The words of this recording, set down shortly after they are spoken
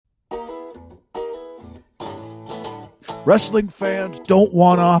Wrestling fans don't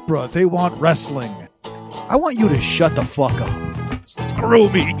want opera. They want wrestling. I want you to shut the fuck up. Screw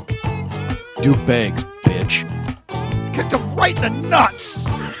me. Duke Banks, bitch. Kicked him right in the nuts.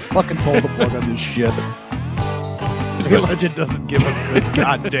 Fucking pull the plug on this shit. The legend doesn't give a good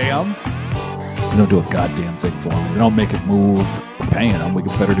goddamn. We don't do a goddamn thing for him. We don't make it move. We're paying him. We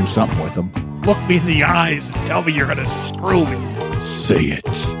better do something with him. Look me in the eyes and tell me you're going to screw me. Say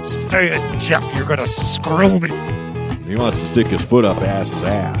it. Say it, Jeff. You're going to screw me. He wants to stick his foot up Ass's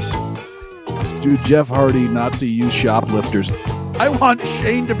ass. Dude, Jeff Hardy, Nazi youth shoplifters. I want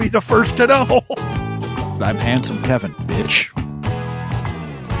Shane to be the first to know. I'm handsome Kevin, bitch.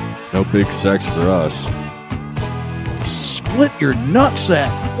 No big sex for us. Split your nutsack.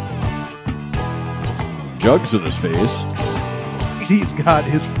 Jugs in his face. He's got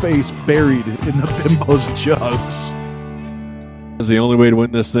his face buried in the bimbo's jugs. The only way to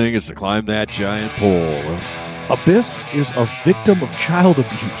win this thing is to climb that giant pole. Abyss is a victim of child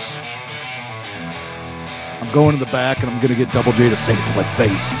abuse. I'm going in the back and I'm going to get Double J to say it to my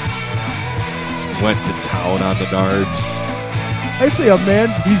face. Went to town on the nards. I say a man,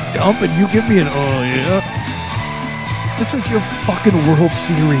 he's dumb, and you give me an oh yeah. This is your fucking World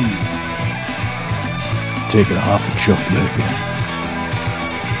Series. Take it off and choke me again.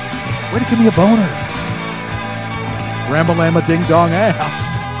 Way to give me a boner. Rambalama ding dong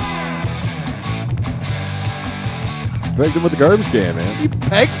ass. Pegged him with the garbage can, man. He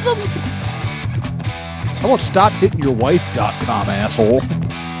pegs him? I won't stop hitting your wife.com, asshole.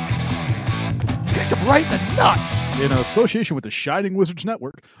 Kicked him right in the nuts. In association with the Shining Wizards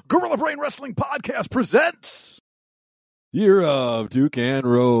Network, Gorilla Brain Wrestling Podcast presents Year of Duke and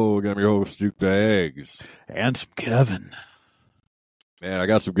Rogue. I'm your host, Duke Bags. And some Kevin. Man, I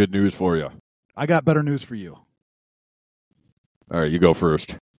got some good news for you. I got better news for you. All right, you go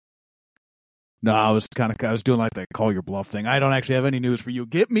first. No, I was doing like that call your bluff thing. I don't actually have any news for you.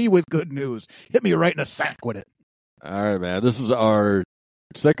 Get me with good news. Hit me right in a sack with it. All right, man. This is our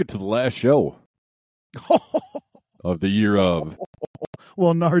second to the last show of the year of.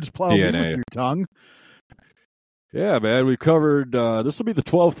 Well, Nards, plow me TNA. with your tongue. Yeah, man. We covered, this will be the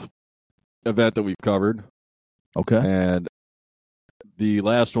 12th event that we've covered. Okay. And the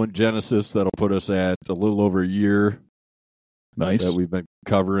last one, Genesis, that'll put us at a little over a year. Nice. That we've been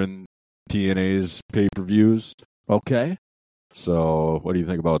covering TNA's pay-per-views. Okay. So, what do you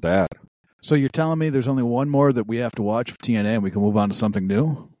think about that? So you're telling me there's only one more that we have to watch of TNA and we can move on to something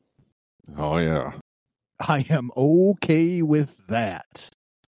new? Oh, yeah. I am okay with that.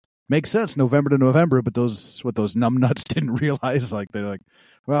 Makes sense, November to November, but those numbnuts didn't realize. Like they're like,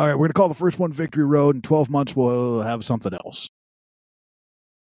 well, all right, we're gonna call the first one Victory Road. In 12 months, we'll have something else.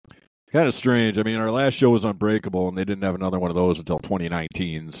 Kind of strange. I mean, our last show was Unbreakable, and they didn't have another one of those until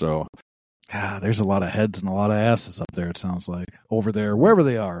 2019. So, there's a lot of heads and a lot of asses up there. It sounds like over there, wherever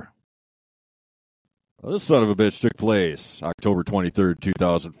they are. Well, this son of a bitch took place October 23rd,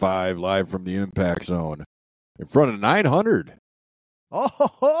 2005, live from the Impact Zone in front of 900.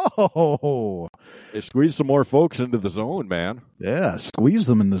 Oh, They squeezed some more folks into the zone, man. Yeah, squeeze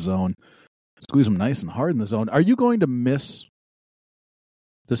them in the zone. Squeeze them nice and hard in the zone. Are you going to miss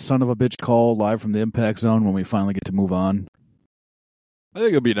this son of a bitch call live from the Impact Zone when we finally get to move on? I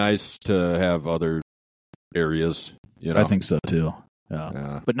think it'd be nice to have other areas. You know? I think so too.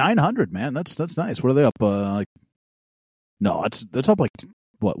 Yeah. But 900, man, that's nice. What are they up? That's up like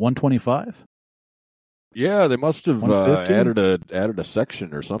what, 125? Yeah, they must have 150? added a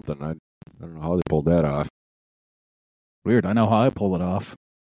section or something. I don't know how they pulled that off. Weird. I know how I pull it off.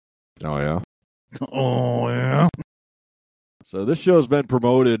 Oh yeah. Oh yeah. So this show's been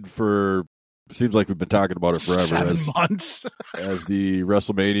promoted for. Seems like we've been talking about it forever. 7 months. As the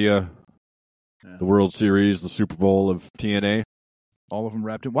WrestleMania, the World Series, the Super Bowl of TNA. All of them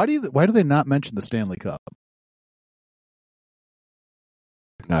wrapped in. Why do they not mention the Stanley Cup?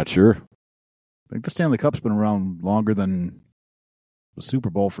 Not sure. I think the Stanley Cup's been around longer than the Super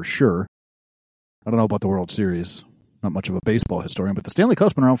Bowl for sure. I don't know about the World Series. Not much of a baseball historian, but the Stanley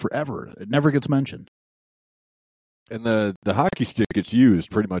Cup's been around forever. It never gets mentioned. And the hockey stick gets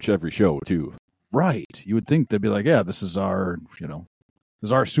used pretty much every show, too. Right. You would think they'd be like, yeah, this is our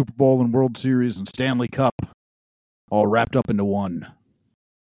Super Bowl and World Series and Stanley Cup all wrapped up into one.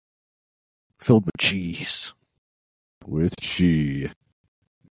 Filled with cheese. With cheese.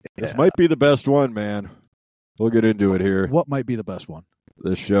 Yeah. This might be the best one, man. We'll get into it here. What might be the best one?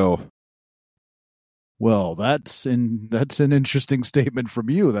 This show. Well, that's an interesting statement from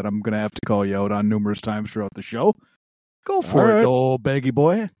you that I'm going to have to call you out on numerous times throughout the show. Go for it, old baggy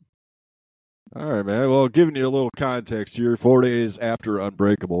boy. All right, man. Well, giving you a little context here, 4 days after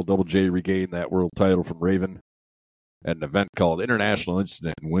Unbreakable, Double J regained that world title from Raven. at an event called International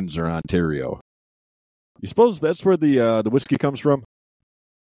Incident in Windsor, Ontario. You suppose that's where the whiskey comes from?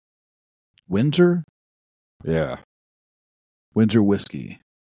 Windsor? Yeah. Windsor whiskey.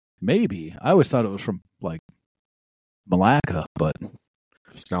 Maybe. I always thought it was from, like, Malacca, but...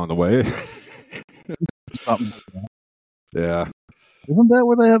 Just down the way. Something. Yeah. Isn't that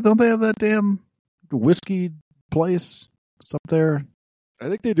where they have... Don't they have that damn whiskey place? It's up there? I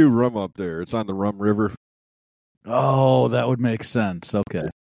think they do rum up there. It's on the Rum River. Oh, that would make sense. Okay.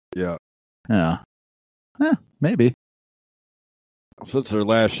 Yeah. Yeah. Maybe. Since their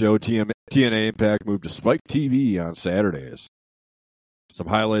last show, TNA Impact moved to Spike TV on Saturdays. Some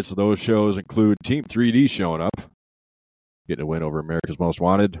highlights of those shows include Team 3D showing up, getting a win over America's Most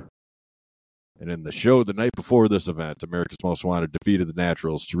Wanted. And in the show the night before this event, America's Most Wanted defeated the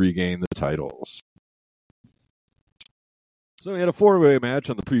Naturals to regain the titles. So we had a four-way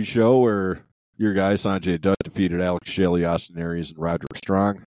match on the pre-show where your guy, Sanjay Dutt, defeated Alex Shelley, Austin Aries, and Roderick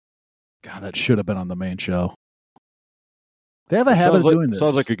Strong. God, that should have been on the main show. They have a habit of doing this.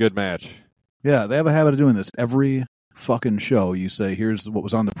 Sounds like a good match. Yeah, they have a habit of doing this. Every fucking show, you say, here's what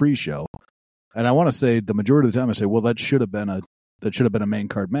was on the pre-show. And I want to say, the majority of the time, I say, well, that should have been a main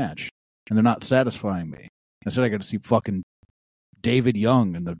card match. And they're not satisfying me. Instead, I got to see fucking David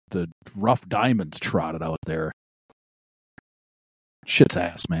Young and the Rough Diamonds trotted out there. Shit's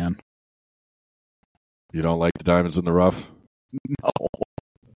ass, man. You don't like the Diamonds in the Rough? No.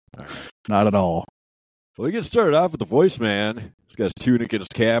 Not at all. Well, we get started off with the voice man. He's got his tunic and his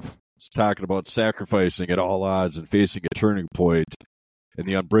cap. He's talking about sacrificing at all odds and facing a turning point and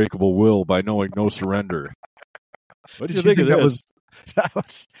the unbreakable will by knowing no surrender. What did you think of this? I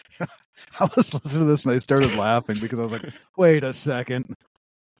was listening to this and I started laughing because I was like, wait a second.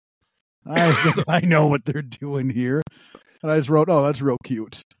 I think I know what they're doing here. And I just wrote, oh, that's real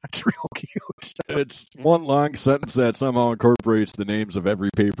cute. That's real cute. It's one long sentence that somehow incorporates the names of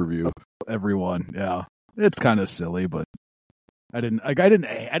every pay-per-view. Everyone, yeah. It's kind of silly, but I didn't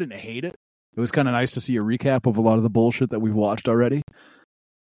hate it. It was kind of nice to see a recap of a lot of the bullshit that we've watched already.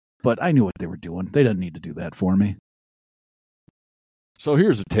 But I knew what they were doing. They didn't need to do that for me. So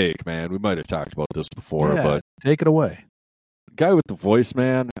here's a take, man. We might have talked about this before, but take it away. The guy with the voice,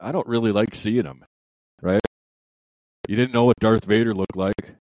 man, I don't really like seeing him, right? You didn't know what Darth Vader looked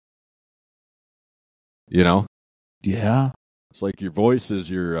like. You know? Yeah. It's like your voice is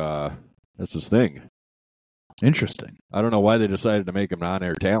that's his thing. Interesting. I don't know why they decided to make him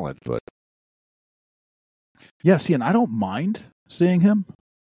on-air talent, but... Yeah, see, and I don't mind seeing him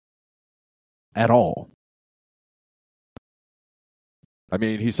at all. I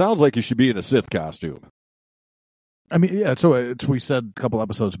mean, he sounds like he should be in a Sith costume. I mean, yeah, so it's we said a couple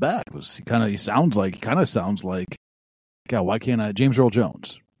episodes back, was he kind of sounds like, God, why can't I? James Earl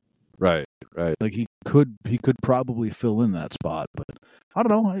Jones. Right. Like he could probably fill in that spot, but I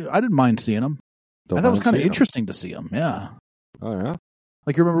don't know. I didn't mind seeing him. I thought it was kind of interesting to see him. Yeah. Oh, yeah?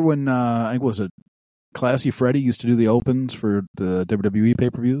 Like, you remember when, I think, was it Classy Freddy used to do the opens for the WWE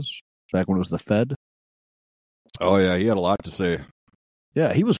pay-per-views back when it was the Fed? Oh, yeah, he had a lot to say.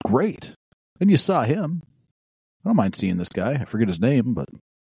 Yeah, he was great. And you saw him. I don't mind seeing this guy. I forget his name, but...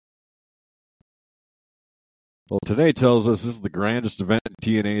 Well, today tells us this is the grandest event in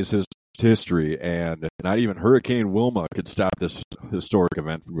TNA's history, and not even Hurricane Wilma could stop this historic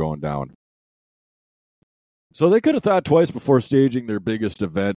event from going down. So they could have thought twice before staging their biggest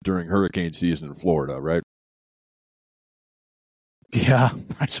event during hurricane season in Florida, right? Yeah,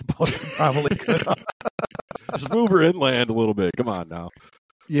 I suppose they probably could have. Just move her inland a little bit. Come on now.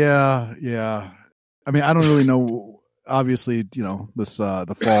 Yeah. I mean, I don't really know. Obviously, you know, this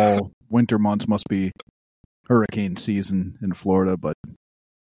the fall, winter months must be hurricane season in Florida, but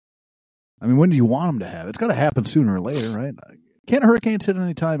I mean, when do you want them to have? It's got to happen sooner or later, right? Can't hurricanes hit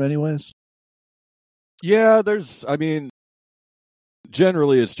any time anyways? Yeah,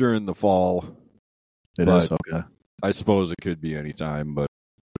 generally it's during the fall. It is, okay. I suppose it could be any time, but...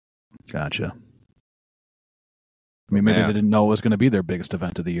 Gotcha. I mean, maybe they didn't know it was going to be their biggest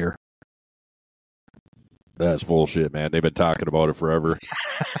event of the year. That's bullshit, man. They've been talking about it forever.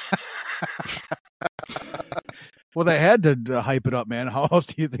 Well, they had to hype it up, man. How else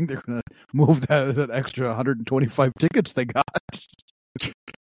do you think they're going to move that extra 125 tickets they got?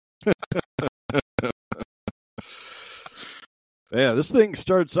 Yeah, this thing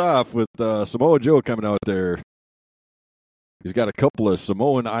starts off with Samoa Joe coming out there. He's got a couple of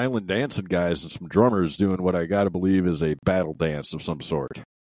Samoan Island dancing guys and some drummers doing what I got to believe is a battle dance of some sort.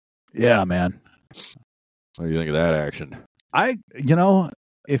 Yeah, man. What do you think of that action?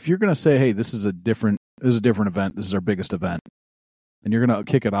 If you're going to say, hey, this is a different event, this is our biggest event, and you're going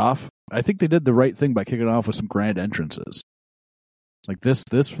to kick it off, I think they did the right thing by kicking it off with some grand entrances. Like this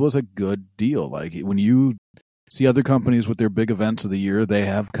was a good deal. Like when you see other companies with their big events of the year, they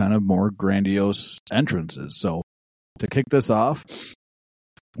have kind of more grandiose entrances. So to kick this off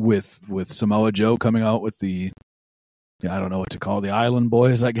with Samoa Joe coming out with the, I don't know what to call the Island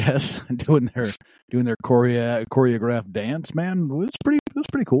Boys, I guess, doing their choreographed dance, man, it was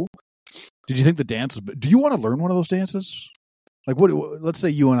pretty cool. Did you think the dance was? Do you want to learn one of those dances? Like what? Let's say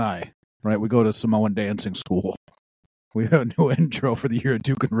you and I, right? We go to Samoan dancing school. We have a new intro for the year of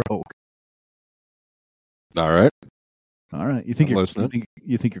Duke and Rogue. All right. You think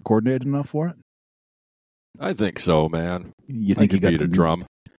you're coordinated enough for it? I think so, man. You think you got the drum?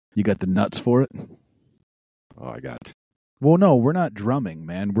 You got the nuts for it? Oh, I got. Well, no, we're not drumming,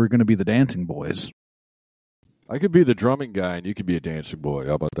 man. We're going to be the dancing boys. I could be the drumming guy, and you could be a dancing boy.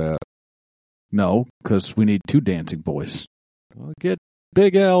 How about that? No, because we need two dancing boys. Well, get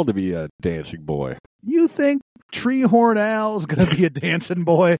Big Al to be a dancing boy. You think Treehorn Al's going to be a dancing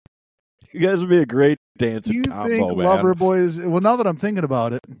boy? You guys would be a great dancing combo, man. You think Lover Boys... Well, now that I'm thinking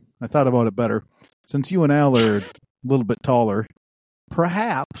about it, I thought about it better. Since you and Al are a little bit taller,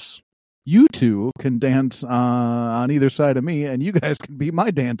 perhaps you two can dance on either side of me, and you guys can be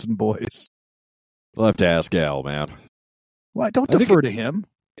my dancing boys. We'll have to ask Al, man. Why? Don't defer to him.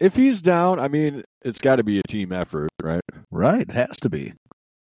 If he's down, I mean, it's got to be a team effort, right? Right, it has to be.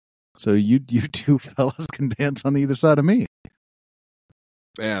 So you two fellas can dance on either side of me.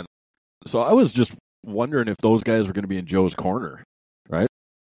 Man, so I was just wondering if those guys were going to be in Joe's corner, right?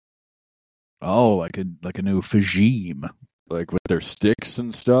 Oh, like a new regime. Like with their sticks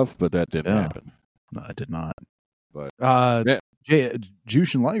and stuff, but that didn't happen. No, it did not. But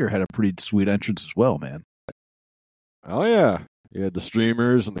Jushin Liger had a pretty sweet entrance as well, man. Oh, yeah. You had the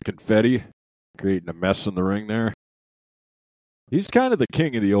streamers and the confetti creating a mess in the ring there. He's kind of the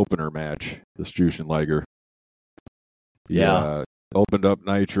king of the opener match, this Jushin Liger. Yeah. Opened up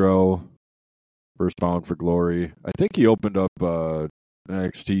Nitro, first Bound for Glory. I think he opened up an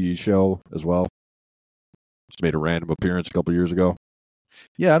NXT show as well. Just made a random appearance a couple years ago.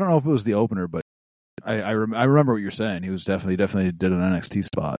 Yeah, I don't know if it was the opener, but I remember what you're saying. He was definitely did an NXT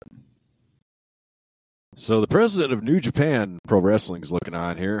spot. So the president of New Japan Pro Wrestling is looking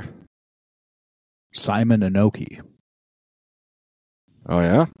on here. Simon Inoki. Oh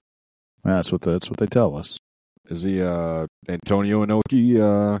yeah, that's what they tell us. Is he Antonio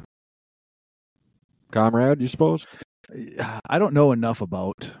Inoki comrade? You suppose? I don't know enough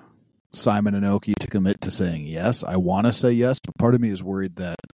about Simon Inoki to commit to saying yes. I want to say yes, but part of me is worried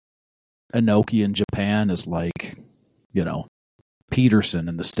that Inoki in Japan is like, Peterson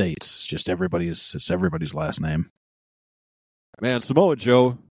in the States. It's just everybody's last name. Man, Samoa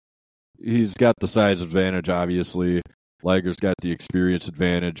Joe, he's got the size advantage, obviously. Liger's got the experience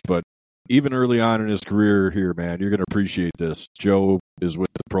advantage, but even early on in his career here, man, you're going to appreciate this. Joe is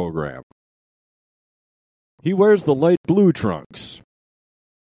with the program. He wears the light blue trunks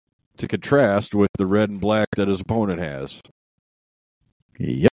to contrast with the red and black that his opponent has.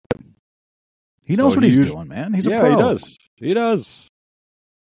 Yep. He knows what he's doing, man. He's a pro. Yeah, he does.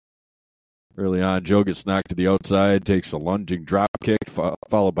 Early on, Joe gets knocked to the outside, takes a lunging drop kick,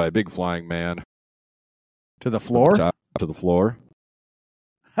 followed by a big flying man. To the floor? To the floor.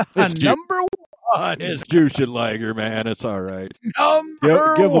 Number one. It's Jushin Liger, man. It's all right.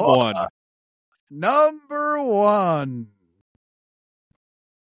 Give him one. Number one.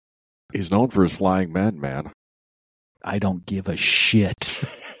 He's known for his flying men, man. I don't give a shit.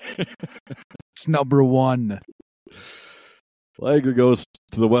 It's number one. Liger goes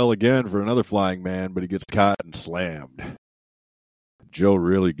to the well again for another flying man, but he gets caught and slammed. Joe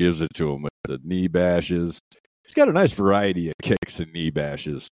really gives it to him with the knee bashes. He's got a nice variety of kicks and knee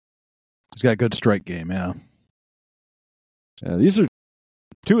bashes. He's got a good strike game, yeah. These are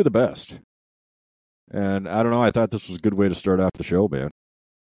two of the best. And I don't know, I thought this was a good way to start off the show, man.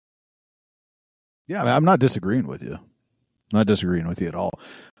 Yeah, I'm not disagreeing with you. Not disagreeing with you at all.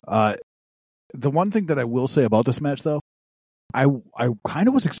 The one thing that I will say about this match, though, I kind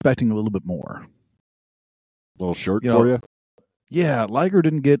of was expecting a little bit more. A little short for you? Yeah, Liger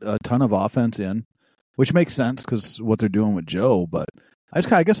didn't get a ton of offense in, which makes sense because what they're doing with Joe, but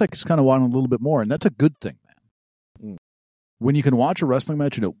I guess I just kind of wanted a little bit more, and that's a good thing, man. When you can watch a wrestling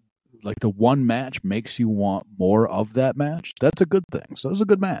match, like the one match makes you want more of that match, that's a good thing. So it was a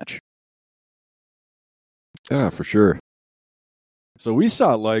good match. Yeah, for sure. So we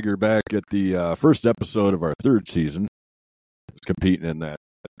saw Liger back at the first episode of our third season. He was competing in that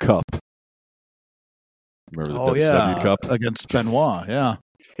cup. Remember the WCW Cup? Against Benoit, yeah.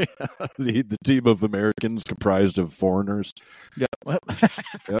 the team of Americans comprised of foreigners. Yeah.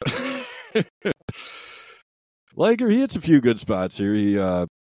 Yep. Liger, he hits a few good spots here. He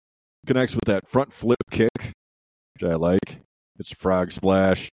connects with that front flip kick, which I like. It's a frog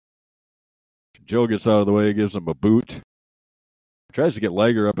splash. Joe gets out of the way, gives him a boot. Tries to get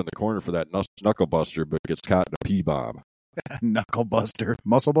Liger up in the corner for that knuckle buster, but gets caught in a P-bomb. Knuckle buster.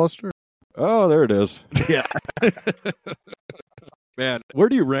 Muscle buster? Oh, there it is. Yeah. Man, where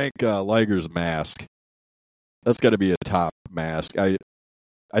do you rank Liger's mask? That's got to be a top mask. I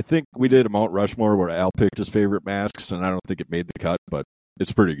think we did a Mount Rushmore where Al picked his favorite masks, and I don't think it made the cut, but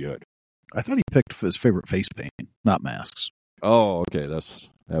it's pretty good. I thought he picked his favorite face paint, not masks. Oh, okay.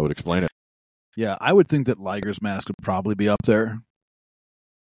 That would explain it. Yeah, I would think that Liger's mask would probably be up there.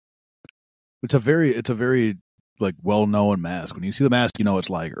 It's a very like well-known mask. When you see the mask, you know it's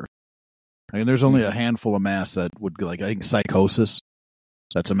Liger. I mean, there's only a handful of masks that would be like, I think Psychosis.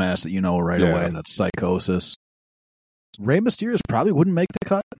 That's a mask that you know right away. That's Psychosis. Rey Mysterio probably wouldn't make the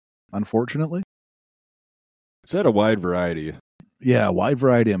cut, unfortunately. It's had a wide variety. Yeah, wide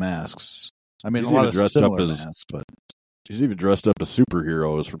variety of masks. I mean, He's a lot of dressed similar up as, masks, but he's even dressed up as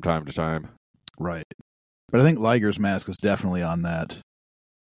superheroes from time to time. right. But I think Liger's mask is definitely on that.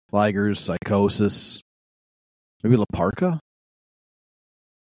 Liger's, Psychosis, maybe La Parka.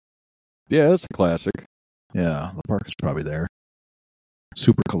 Yeah, that's a classic. Yeah, La Parka's probably there.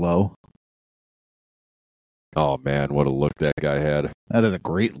 Super Colo. Oh man, what a look that guy had. That had a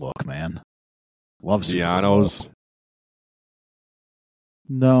great look, man. Love Viano's.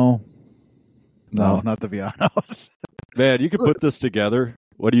 No, not the Vianos. Man, you could put this together.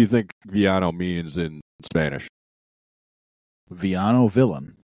 What do you think Viano means in Spanish? Viano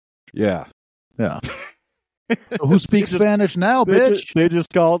villain. Yeah. Yeah. So who speaks Spanish now, bitch? They just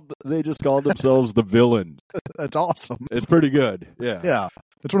called themselves the villain. That's awesome. It's pretty good. Yeah. Yeah.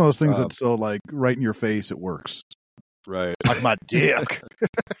 It's one of those things that's so like right in your face. It works. Right. Like my dick.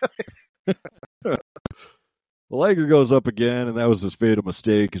 Liger goes up again, and that was his fatal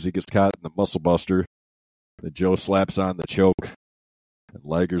mistake as he gets caught in the muscle buster. Then Joe slaps on the choke, and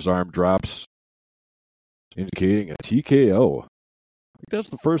Liger's arm drops, indicating a TKO. I think that's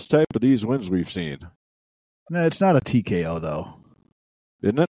the first type of these wins we've seen. No, it's not a TKO though.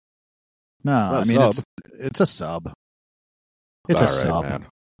 Isn't it? No, I mean it's a sub. It's a sub. Man.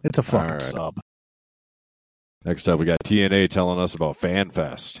 It's a fucking sub. Next up, we got TNA telling us about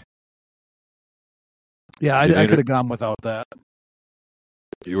FanFest. Yeah, I could have gone without that.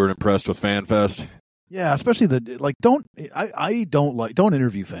 You weren't impressed with FanFest? Yeah, especially don't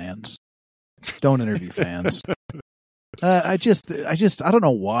interview fans. Don't interview fans. I don't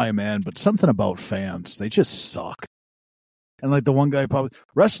know why, man, but something about fans, they just suck. And like the one guy probably,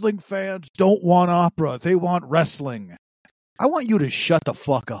 wrestling fans don't want opera, they want wrestling. I want you to shut the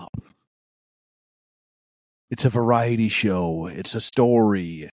fuck up. It's a variety show. It's a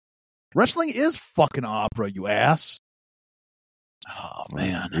story. Wrestling is fucking opera, you ass. Oh,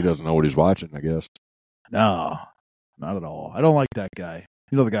 man. He doesn't know what he's watching, I guess. No, not at all. I don't like that guy.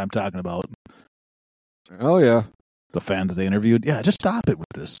 You know the guy I'm talking about. Oh, yeah. The fan that they interviewed. Yeah, just stop it with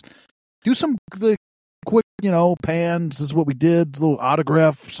this. Do some quick, pans. This is what we did. A little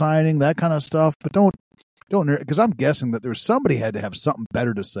autograph signing, that kind of stuff. But don't, because I'm guessing that there's somebody had to have something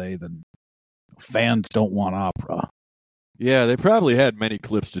better to say than fans don't want opera. Yeah, they probably had many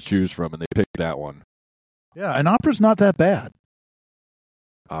clips to choose from, and they picked that one. Yeah, and opera's not that bad.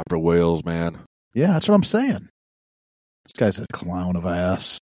 Opera whales, man. Yeah, that's what I'm saying. This guy's a clown of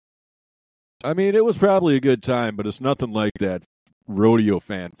ass. I mean, it was probably a good time, but it's nothing like that rodeo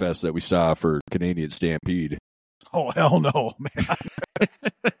fan fest that we saw for Canadian Stampede. Oh, hell no, man.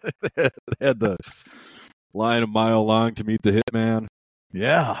 They had the line a mile long to meet the Hitman.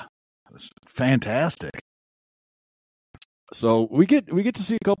 Yeah, it's fantastic. So we get to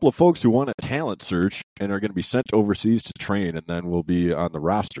see a couple of folks who won a talent search and are going to be sent overseas to train, and then will be on the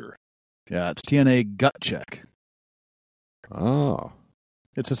roster. Yeah, it's TNA Gut Check. Oh.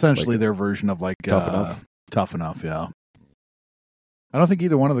 It's essentially their version of Tough Enough. Tough Enough, yeah. I don't think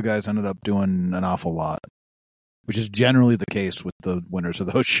either one of the guys ended up doing an awful lot, which is generally the case with the winners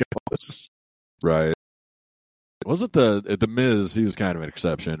of those shows. Right. Wasn't the Miz, he was kind of an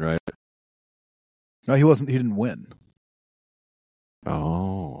exception, right? No, he wasn't. He didn't win.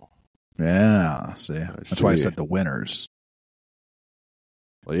 Oh. Yeah, see. That's why I said the winners.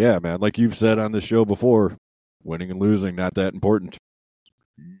 Well, yeah, man. Like you've said on this show before, winning and losing, not that important.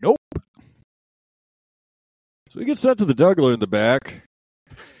 Nope. So we get sent to the juggler in the back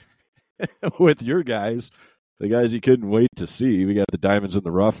with your guys, the guys you couldn't wait to see. We got the diamonds in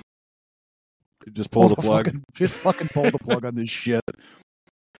the rough. Just pull the plug. Just fucking pull the plug on this shit.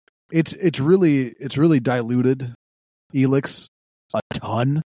 It's really diluted Elix a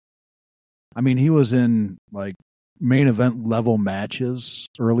ton. I mean, he was in like main event level matches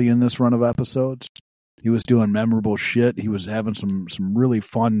early in this run of episodes. He was doing memorable shit. He was having some really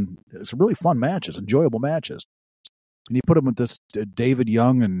fun matches, enjoyable matches. And he put him with this David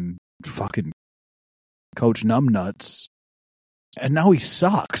Young and fucking Coach Numbnuts. And now he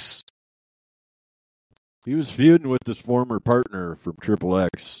sucks. He was feuding with his former partner from Triple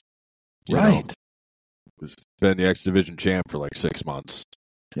X. Right. Who's been the X Division champ for like 6 months.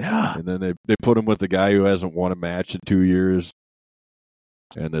 Yeah. And then they put him with the guy who hasn't won a match in 2 years.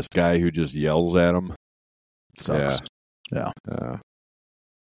 And this guy who just yells at him. Sucks. Yeah.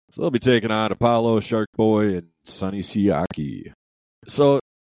 So they'll be taking on Apollo, Shark Boy, and Sonny Siaki. So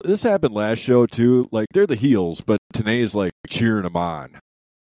this happened last show too. Like, they're the heels, but TNA's like cheering them on.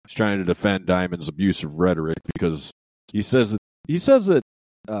 He's trying to defend Diamond's abusive rhetoric because he says that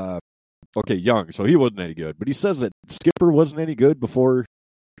okay, Young, so he wasn't any good, but he says that Skipper wasn't any good before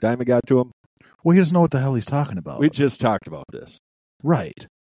Diamond got to him. Well, he doesn't know what the hell he's talking about. We just talked about this. Right.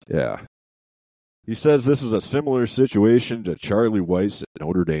 Yeah. He says this is a similar situation to Charlie Weiss at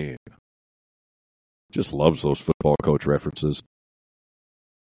Notre Dame. Just loves those football coach references.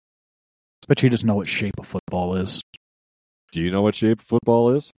 Bet you doesn't know what shape of football is. Do you know what shape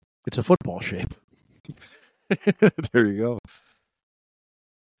football is? It's a football shape. There you go.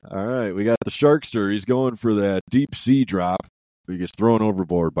 All right, we got the Sharkster. He's going for that deep sea drop. He gets thrown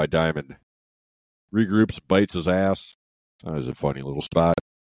overboard by Diamond. Regroups, bites his ass. That was a funny little spot.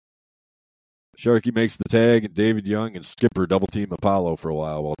 Sharky makes the tag, and David Young and Skipper double team Apollo for a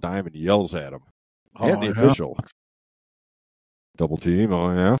while Diamond yells at him. And the official. Double team,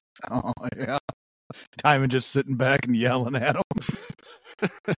 oh yeah? Oh yeah. Diamond just sitting back and yelling at him.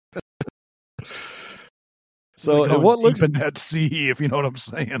 So, like and what looks in that sea, if you know what I'm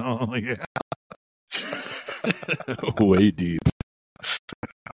saying. Oh yeah. Way deep.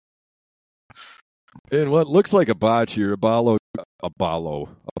 And what looks like a botch here, Apollo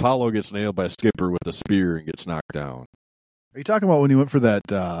gets nailed by Skipper with a spear and gets knocked down. Are you talking about when he went for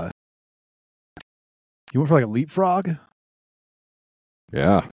that? He went for like a leapfrog.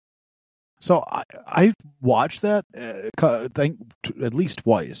 Yeah. So I watched that at least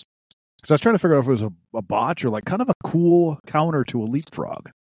twice because I was trying to figure out if it was a botch or like kind of a cool counter to a leapfrog.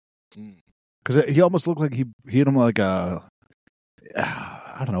 Because he almost looked like he hit him like a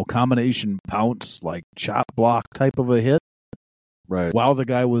I don't know, combination pounce like chop block type of a hit. Right. While the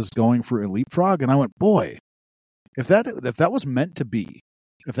guy was going for a leapfrog, and I went, boy, if that was meant to be,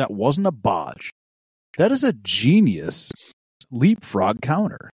 if that wasn't a botch, that is a genius leapfrog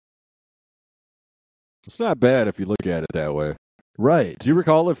counter. It's not bad if you look at it that way. Right. Do you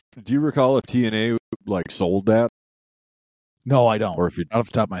recall if TNA like sold that? No, I don't. Or if you not off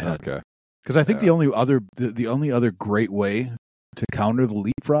the top of my head. Okay. Because I think the only other great way to counter the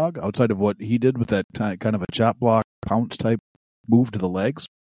leapfrog outside of what he did with that kind of a chop block pounce type move to the legs,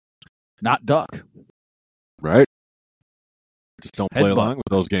 not duck. Right. Just don't play Headbutt. along with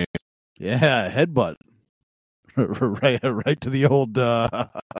those games. Yeah, headbutt. right to the old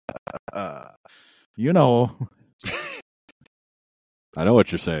you know. I know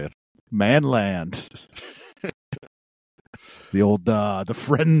what you're saying. Manland. The old the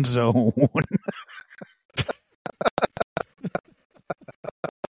friend zone.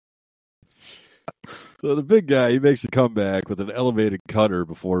 So the big guy, he makes a comeback with an elevated cutter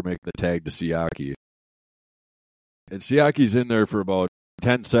before making the tag to Siaki. And Siaki's in there for about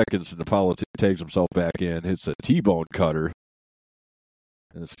 10 seconds, and Apollo tags himself back in, hits a T-bone cutter.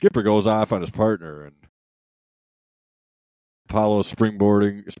 And the Skipper goes off on his partner, and Apollo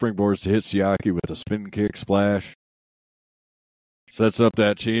springboards to hit Siaki with a spin kick splash. Sets up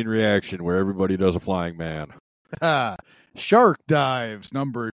that chain reaction where everybody does a flying man. Shark dives,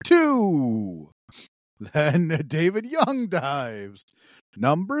 number 2. Then David Young dives,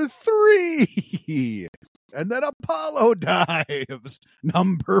 number 3. And then Apollo dives,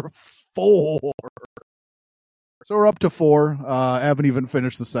 number 4. So we're up to 4. Haven't even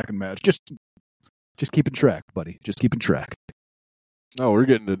finished the second match. Just keeping track, buddy. Just keeping track. Oh, we're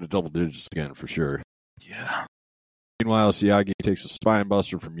getting into double digits again for sure. Yeah. Meanwhile, Siaki takes a spine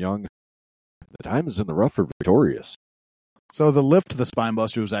buster from Young. The time is in the rough for Victorious. So the lift to the spine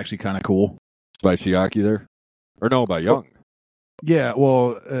buster was actually kind of cool. By Siaki there? Or no, by Young. Yeah,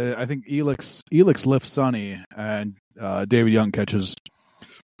 well, I think Elix lifts Sonny, and David Young catches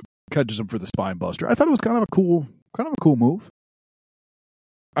him for the spine buster. I thought it was kind of a cool move.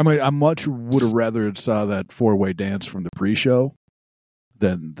 I mean, I much would have rather saw that 4-way dance from the pre-show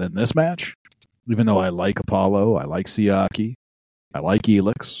than this match. Even though I like Apollo, I like Siaki, I like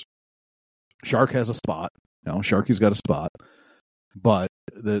Elix. Shark has a spot. Sharky's got a spot. But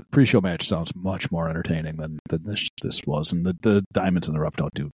the pre-show match sounds much more entertaining than this was. And the Diamonds in the Rough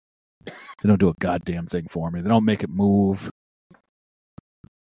don't do a goddamn thing for me. They don't make it move.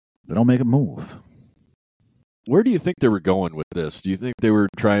 Where do you think they were going with this? Do you think they were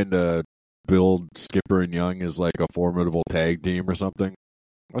trying to build Skipper and Young as like a formidable tag team or something?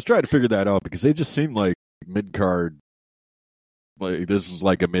 I was trying to figure that out because they just seem like mid-card. Like this is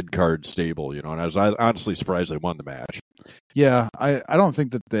like a mid-card stable, and I was honestly surprised they won the match. Yeah, I don't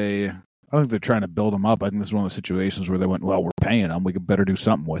think they're trying to build them up. I think this is one of the situations where they went, well, we're paying them. We could better do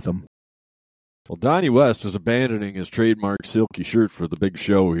something with them. Well, Donnie West is abandoning his trademark silky shirt for the big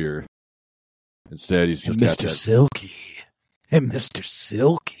show here. Instead, he's just Mr. Silky. Hey, Mr.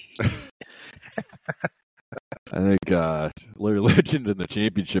 Silky. I think Larry Legend and the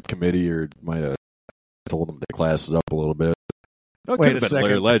championship committee might have told him to class it up a little bit. No, Wait a second.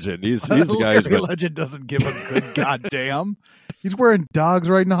 Larry Legend. He's the guy Larry Legend doesn't give a good goddamn. He's wearing dogs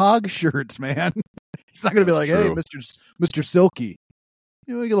riding hog shirts, man. He's not going to be like, true. Hey, Mr. Silky.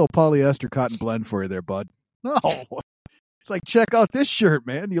 We get a little polyester cotton blend for you there, bud. No. It's like, check out this shirt,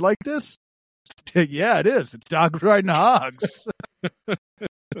 man. You like this? Yeah, it is. It's dogs riding hogs.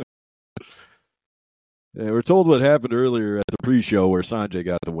 Yeah, we're told what happened earlier at the pre-show where Sanjay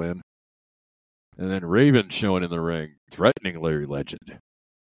got the win. And then Raven showing in the ring, threatening Larry Legend.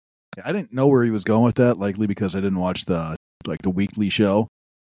 I didn't know where he was going with that, likely because I didn't watch the weekly show.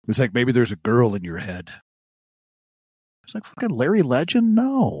 It was like, maybe there's a girl in your head. It's like, fucking Larry Legend?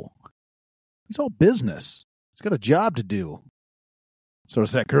 No. He's all business. He's got a job to do. So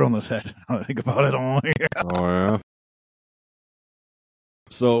does that girl in his head. I think about it. Oh, yeah. Oh, yeah.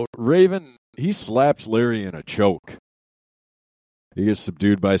 So Raven, he slaps Larry in a choke. He gets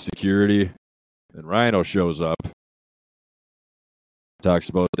subdued by security. And Rhino shows up. Talks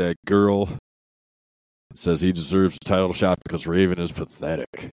about that girl. Says he deserves a title shot because Raven is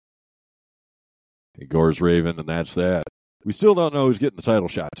pathetic. He gores Raven, and that's that. We still don't know who's getting the title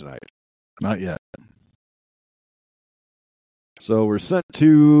shot tonight. Not yet. So we're sent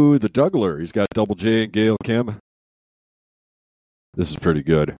to the Dougler. He's got Double J and Gail Kim. This is pretty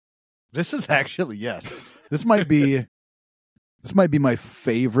good. This is actually, yes. This might be my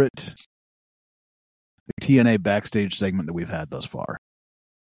favorite TNA backstage segment that we've had thus far.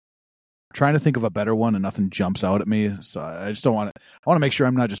 I'm trying to think of a better one, and nothing jumps out at me. So I just don't want to. I want to make sure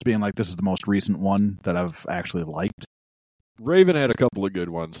I'm not just being like, this is the most recent one that I've actually liked. Raven had a couple of good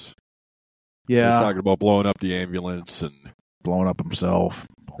ones. Yeah, he was talking about blowing up the ambulance and blowing up himself.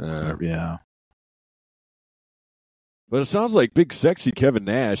 Yeah. But it sounds like big sexy Kevin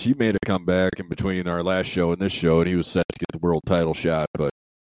Nash, he made a comeback in between our last show and this show, and he was set to get the world title shot, but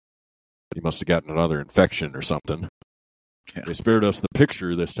he must have gotten another infection or something. Yeah. They spared us the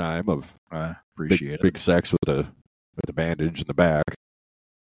picture this time of big sex with the bandage in the back.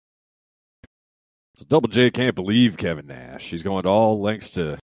 So Double J can't believe Kevin Nash. He's going to all lengths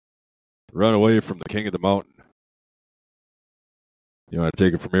to run away from the King of the Mountain. You want to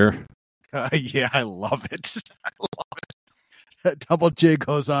take it from here? Yeah, I love it. Double J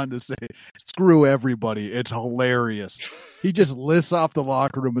goes on to say, screw everybody. It's hilarious. He just lists off the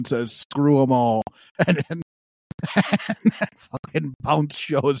locker room and says, screw them all. And then fucking Bounce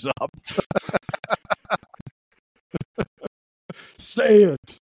shows up. Say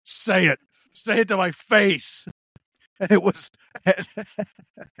it. Say it. Say it to my face. And it was,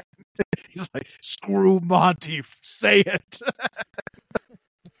 he's like, screw Monty. Say it.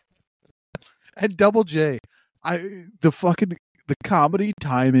 And Double J, the comedy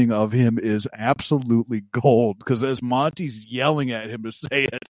timing of him is absolutely gold, because as Monty's yelling at him to say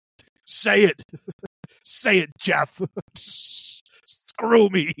it, say it, Jeff, screw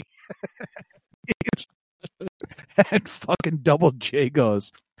me. And fucking Double J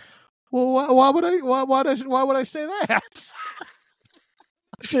goes, well, why would I say that?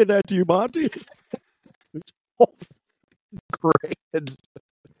 I say that to you, Monty. Oh, great.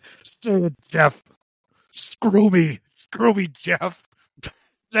 Say it, Jeff. Screw me, Jeff.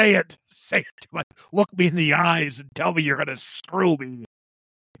 Say it. Look me in the eyes and tell me you're going to screw me.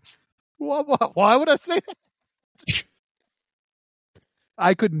 Why would I say that?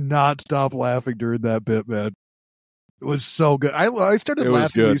 I could not stop laughing during that bit, man. It was so good. I started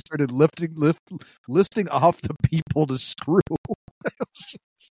laughing when he started listing off the people to screw.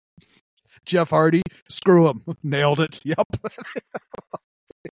 Jeff Hardy, screw him. Nailed it. Yep.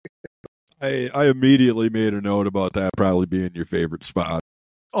 I immediately made a note about that probably being your favorite spot.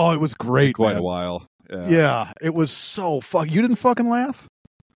 Oh, it was great. Quite a while. Yeah, it was so You didn't fucking laugh?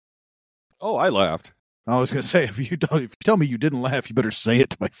 Oh, I laughed. I was going to say, if you tell me you didn't laugh, you better say it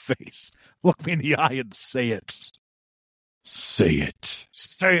to my face. Look me in the eye and say it. Say it.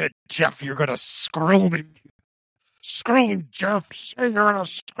 Say it, Jeff. You're going to screw me. Screw, Jeff. Say you're going to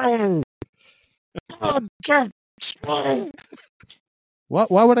screw me. Come on, Jeff. Screw. What?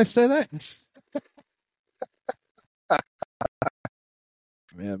 Why would I say that?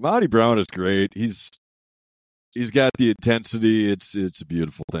 Man, Monty Brown is great. He's got the intensity. It's a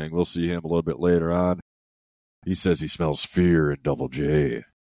beautiful thing. We'll see him a little bit later on. He says he smells fear in Double J.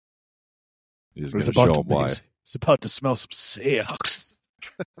 He's going to show him why. He's about to smell some sex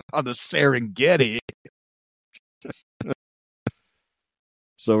on the Serengeti.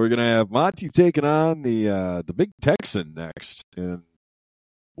 So we're going to have Monty taking on the big Texan next. And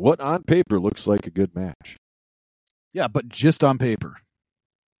what on paper looks like a good match. Yeah, but just on paper.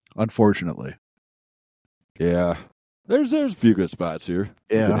 Unfortunately. Yeah. There's a few good spots here.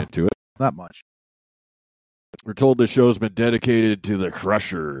 Yeah. We'll get into it. Not much. We're told the show's been dedicated to the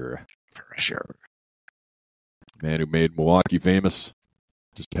Crusher. Crusher. Man who made Milwaukee famous.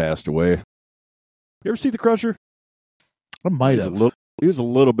 Just passed away. You ever see the Crusher? I might have. He was a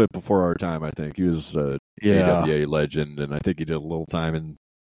little bit before our time, I think. He was a AWA legend, and I think he did a little time in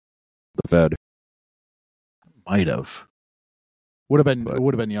the Fed. Might have. Would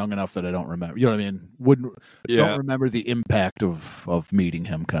have been young enough that I don't remember. You know what I mean? Don't remember the impact of meeting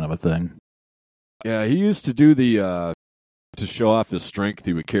him, kind of a thing. Yeah, he used to do the to show off his strength.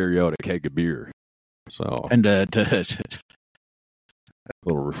 He would carry out a keg of beer. So and a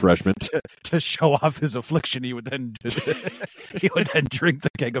little refreshment to show off his affliction, he would then drink the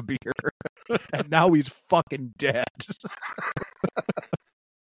keg of beer. And now he's fucking dead.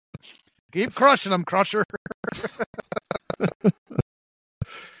 Keep crushing him, Crusher.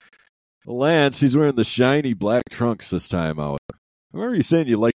 Lance, he's wearing the shiny black trunks this time out. I remember you saying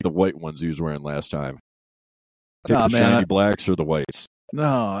you liked the white ones he was wearing last time. Shiny blacks or the whites? No,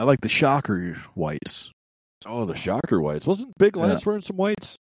 I like the Shocker whites. Oh, the Shocker whites. Wasn't Big Lance wearing some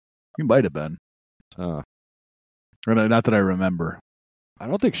whites? He might have been. Not that I remember. I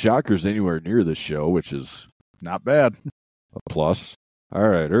don't think Shocker's anywhere near this show, which is not bad. A plus. All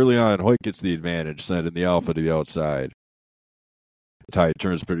right, early on, Hoyt gets the advantage, sending the Alpha to the outside. The tide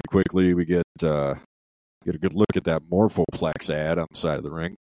turns pretty quickly. We get a good look at that Morphoplex ad on the side of the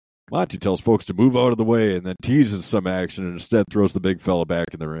ring. Monty tells folks to move out of the way and then teases some action and instead throws the big fella back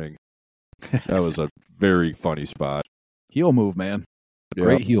in the ring. That was a very funny spot. Heel move, man. Yep.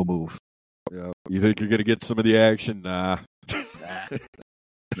 Great heel move. Yeah. You think you're going to get some of the action? Nah.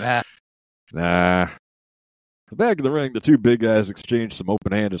 Nah. The back of the ring, the two big guys exchange some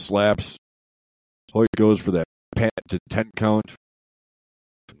open-handed slaps. Hoyt goes for that patented 10 count.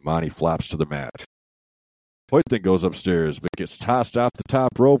 Monty flops to the mat. Hoyt then goes upstairs, but gets tossed off the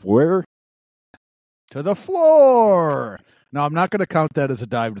top rope. Where? To the floor. Now, I'm not going to count that as a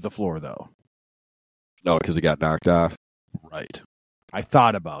dive to the floor, though. No, because he got knocked off. Right. I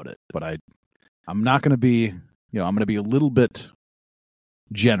thought about it, but I'm not going to be, I'm going to be a little bit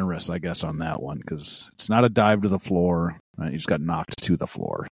generous, I guess, on that one, because it's not a dive to the floor. He just got knocked to the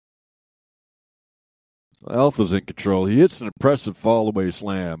floor. Alpha's in control. He hits an impressive fall-away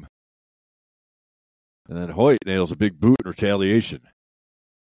slam. And then Hoyt nails a big boot in retaliation.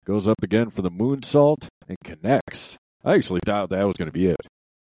 Goes up again for the moonsault and connects. I actually thought that was going to be it.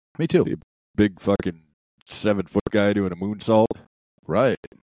 Me too. Big fucking 7-foot guy doing a moonsault. Right.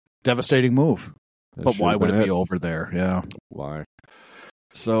 Devastating move. But why would it be over there? Yeah. Why?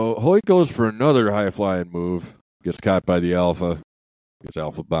 So Hoyt goes for another high-flying move. Gets caught by the Alpha. Gets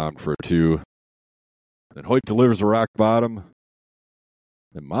Alpha bombed for a 2. Then Hoyt delivers a rock bottom.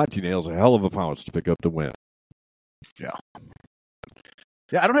 And Monty nails a hell of a pounce to pick up the win. Yeah.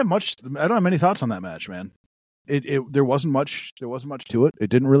 Yeah, I don't have many thoughts on that match, man. There wasn't much to it. It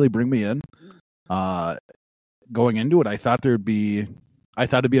didn't really bring me in. Going into it, I thought it'd be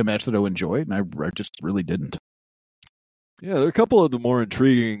a match that I would enjoy, and I just really didn't. Yeah, there are a couple of the more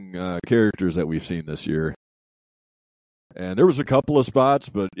intriguing characters that we've seen this year. And there was a couple of spots,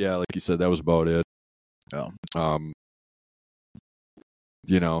 but yeah, like you said, that was about it. Oh.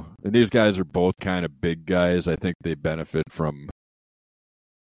 And these guys are both kind of big guys. I think they benefit from,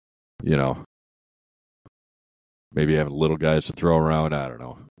 maybe having little guys to throw around. I don't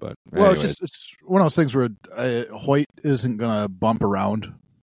know. But well, anyway. it's one of those things where Hoyt isn't going to bump around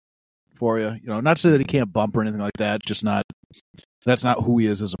for you. Not to say that he can't bump or anything like that. Just that's not who he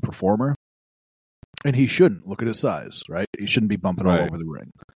is as a performer. And he shouldn't. Look at his size, right? He shouldn't be bumping all over the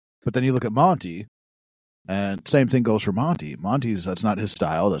ring. But then you look at Monty, and same thing goes for Monty. That's not his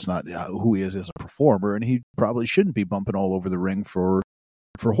style. That's not who he is as a performer, and he probably shouldn't be bumping all over the ring for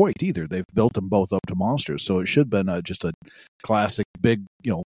for Hoyt either. They've built them both up to monsters, so it should have been just a classic big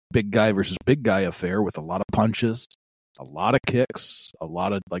guy versus big guy affair with a lot of punches, a lot of kicks, a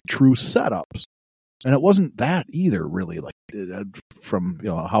lot of like true setups. And it wasn't that either, really, like from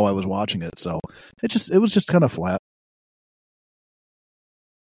how I was watching it. So it was just kind of flat.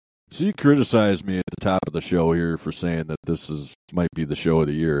 So you criticized me at the top of the show here for saying that this might be the show of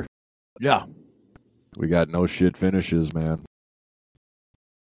the year. Yeah. We got no shit finishes, man.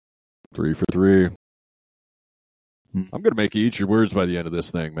 3 for 3. I'm going to make you eat your words by the end of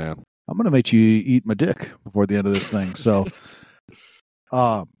this thing, man. I'm going to make you eat my dick before the end of this thing. So,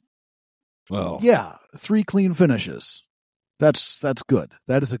 well, yeah, 3 clean finishes. That's good.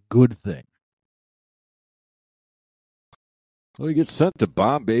 That is a good thing. Well, he gets sent to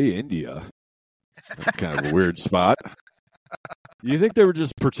Bombay, India. That's kind of a weird spot. You think they were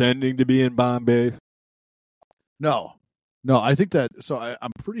just pretending to be in Bombay? No, I think that. So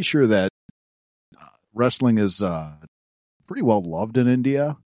I'm pretty sure that wrestling is pretty well loved in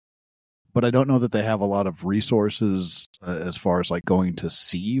India, but I don't know that they have a lot of resources as far as like going to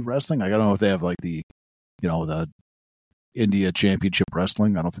see wrestling. I don't know if they have like the India Championship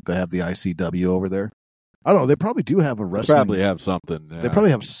Wrestling. I don't think they have the ICW over there. I don't know. They probably do have a wrestling. They probably have something. Yeah. They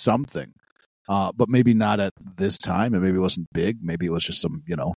probably have something, but maybe not at this time. And maybe it wasn't big. Maybe it was just some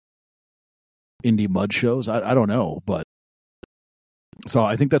indie mud shows. I don't know, but so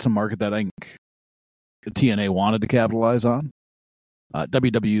I think that's a market that I think TNA wanted to capitalize on.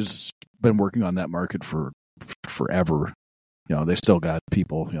 WW's been working on that market for forever. They still got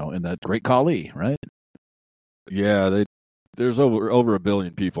people, in that Great Khali, right? Yeah, there's over 1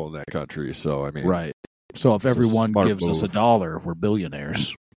 billion people in that country, so I mean, right. So if everyone gives us $1, we're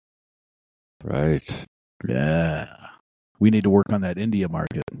billionaires. Right. Yeah. We need to work on that India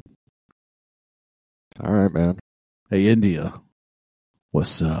market. All right, man. Hey, India.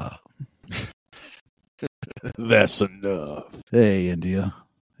 What's up? That's enough. Hey, India.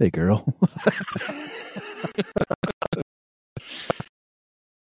 Hey, girl.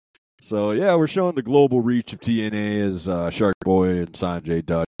 So, yeah, we're showing the global reach of TNA as Shark Boy and Sanjay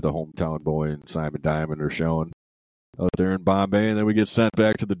Dutt, the hometown boy, and Simon Diamond are shown out there in Bombay. And then we get sent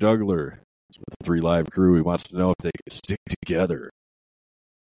back to the Dougler with the 3 Live crew. He wants to know if they can stick together.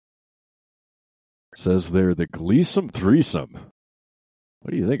 It says they're the Gleason threesome.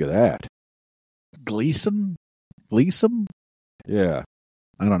 What do you think of that? Gleason? Yeah.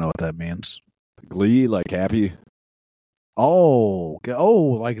 I don't know what that means. Glee, like happy? Oh,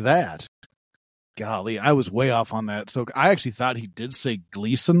 like that. Golly, I was way off on that. So I actually thought he did say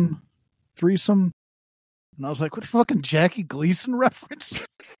Gleason threesome. And I was like, what fucking Jackie Gleason reference?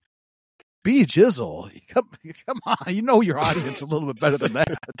 B. Jizzle. Come on. You know your audience a little bit better than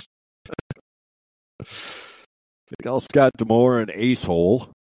that. They call Scott D'Amore an ace-hole.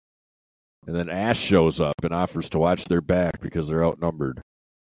 And then Ash shows up and offers to watch their back because they're outnumbered.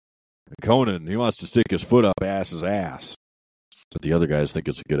 And Conan, he wants to stick his foot up Ash's ass. But the other guys think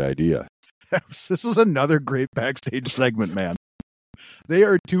it's a good idea. This was another great backstage segment, man. They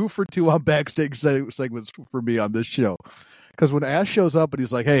are 2 for 2 on backstage segments for me on this show. Because when Ash shows up and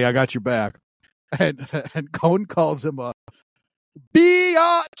he's like, hey, I got your back. And Conan calls him a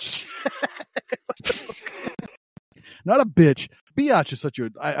biatch. Not a bitch. Biatch is such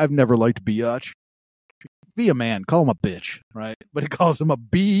a... I've never liked biatch. Be a man. Call him a bitch, right? But he calls him a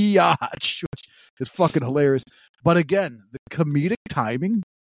biatch, which is fucking hilarious. But again, the comedic timing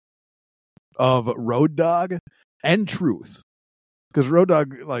of Road Dogg and Truth. Because Road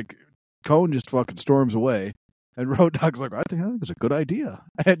Dogg, like, Conan just fucking storms away. And Road Dogg's like, I think it's a good idea.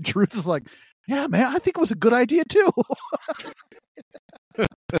 And Truth is like, yeah, man, I think it was a good idea too.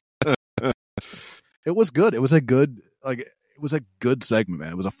 It was good. It was a good segment,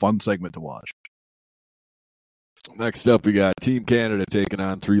 man. It was a fun segment to watch. Next up, we got Team Canada taking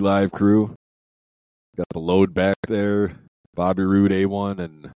on 3 Live crew. Got the load back there. Bobby Roode, A1,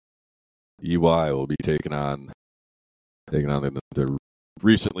 and EY will be taking on the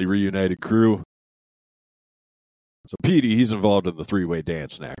recently reunited crew. So Petey, he's involved in the 3-way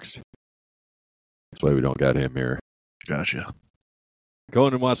dance next. That's why we don't got him here. Gotcha.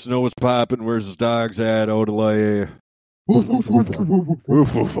 Conan wants to know what's popping. Where's his dogs at? Odelay.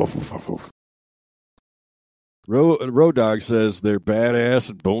 Road Dogg says they're badass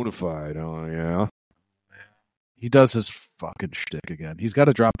and bona fide. Oh, yeah. He does his fucking shtick again. He's got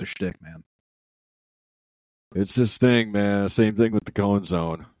to drop the shtick, man. It's his thing, man. Same thing with the Cone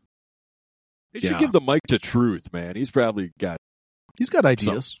Zone. He should give the mic to Truth, man. He's probably got... He's got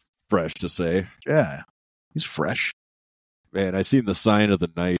ideas. Fresh to say. Yeah. He's fresh. Man, I seen the sign of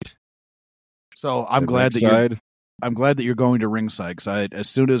the night. So I'm glad that I'm glad that you're going to ringside, because as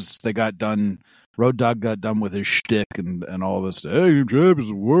soon as they got done, Road Dogg got done with his shtick and all this, hey, Jeb is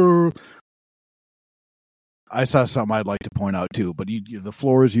the world. I saw something I'd like to point out too, but the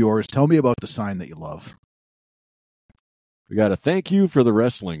floor is yours. Tell me about the sign that you love. We got a thank you for the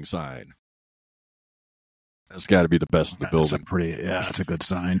wrestling sign. That's got to be the best in the building. That's a good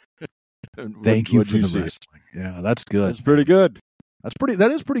sign. Thank you for the wrestling. Yeah, that's good. That's pretty good.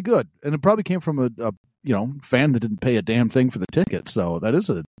 That is pretty good, and it probably came from a fan that didn't pay a damn thing for the ticket. So that is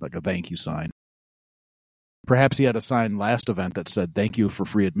a thank you sign. Perhaps he had a sign last event that said "Thank you for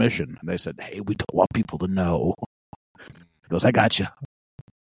free admission," and they said, "Hey, we don't want people to know." He goes, "I got you."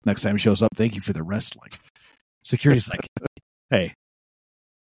 Next time he shows up, "Thank you for the wrestling." Security's like, "Hey,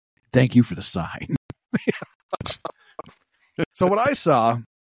 thank you for the sign." So what I saw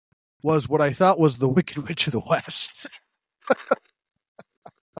was what I thought was the Wicked Witch of the West.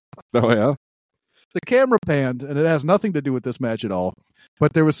 Oh, yeah? The camera panned, and it has nothing to do with this match at all,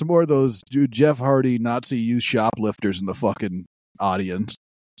 but there was some more of those Jeff Hardy Nazi youth shoplifters in the fucking audience.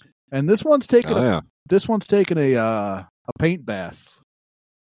 And this one's taking a paint bath,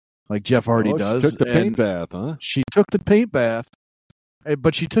 like Jeff Hardy does. She took the paint bath, huh? She took the paint bath,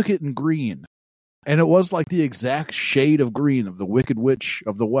 but she took it in green. And it was like the exact shade of green of the Wicked Witch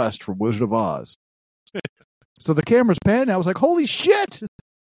of the West from Wizard of Oz. So the camera's panning. I was like, holy shit!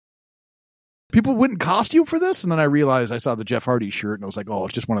 People went in costume for this? And then I realized I saw the Jeff Hardy shirt, and I was like, oh,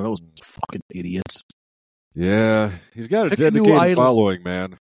 it's just one of those fucking idiots. Yeah, he's got a dedicated following,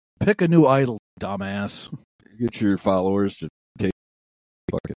 man. Pick a new idol, dumbass. Get your followers to take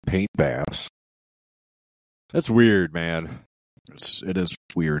fucking paint baths. That's weird, man. It is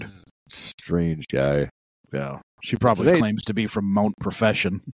weird. Strange guy. Yeah. She probably claims to be from Mount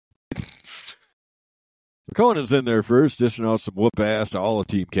Profession. Conan's in there first, dishing out some whoop ass to all of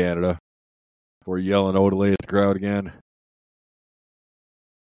Team Canada before yelling Odelay at the crowd again.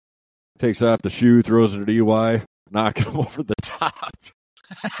 Takes off the shoe, throws it at EY, knocking him over the top.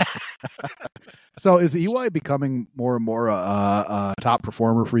 So is EY becoming more and more a top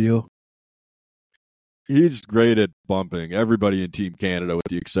performer for you? He's great at bumping. Everybody in Team Canada, with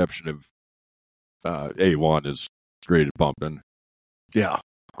the exception of A1, is great at bumping. Yeah,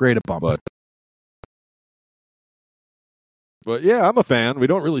 great at bumping. But yeah, I'm a fan. We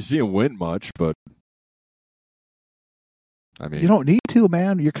don't really see him win much, but I mean, you don't need to,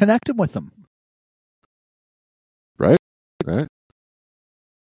 man. You're connecting with them, right?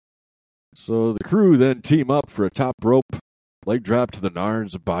 So the crew then team up for a top rope leg drop to the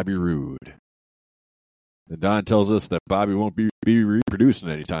nards of Bobby Roode. And Don tells us that Bobby won't be reproducing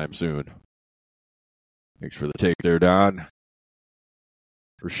anytime soon. Thanks for the take there, Don.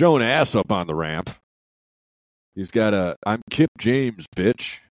 We're showing ass up on the ramp. He's got a "I'm Kip James,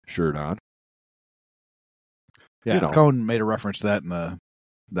 bitch" shirt on. Yeah, Cone made a reference to that in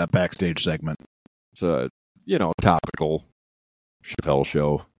that backstage segment. It's a, topical Chappelle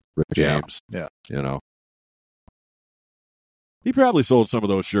show. Rick James. Yeah. He probably sold some of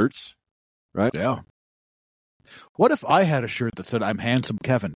those shirts, right? Yeah. What if I had a shirt that said "I'm handsome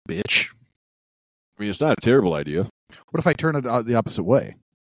Kevin, bitch"? I mean, it's not a terrible idea. What if I turn it the opposite way?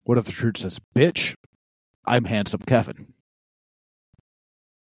 What if the shirt says "bitch, I'm handsome Kevin"?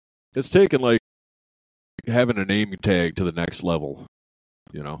 It's taken like having a name tag to the next level,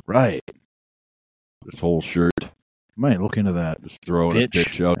 Right. This whole shirt. Might look into that. Just throwing a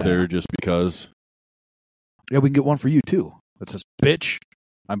bitch out there just because. Yeah, we can get one for you too. That says "bitch,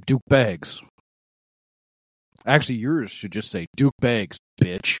 I'm Duke Baggs." Actually, yours should just say "Duke Baggs,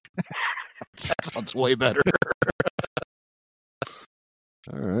 bitch." That sounds way better.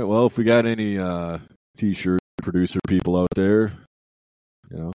 All right. Well, if we got any T-shirt producer people out there,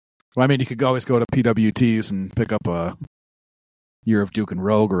 Well, I mean, you could always go to PWTs and pick up a Year of Duke and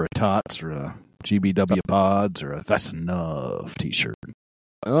Rogue or a Tots or a GBW Pods or a That's Enough T-shirt.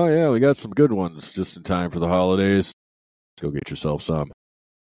 Oh, yeah. We got some good ones just in time for the holidays. Go get yourself some.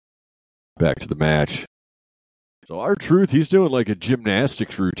 Back to the match. So R-Truth, he's doing like a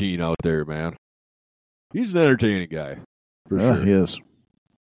gymnastics routine out there, man. He's an entertaining guy. For sure. He is.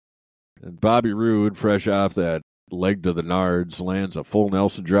 And Bobby Roode, fresh off that leg to the nards, lands a full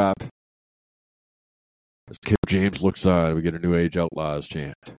Nelson drop. As Kip James looks on, we get a New Age Outlaws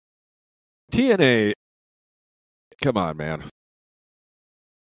chant. TNA, come on, man.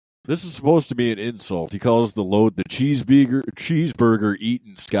 This is supposed to be an insult. He calls the load the cheeseburger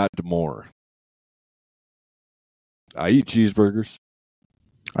eating Scott D'Amore. I eat cheeseburgers.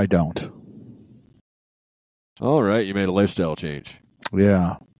 I don't. All right, you made a lifestyle change.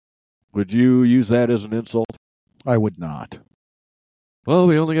 Yeah. Would you use that as an insult? I would not. Well,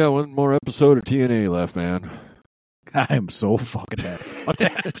 we only got one more episode of TNA left, man. I'm so fucking happy about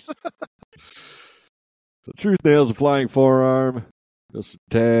that. So Truth nails a flying forearm. Does some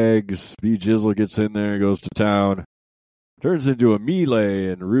tags. B-Jizzle gets in there, goes to town. Turns into a melee,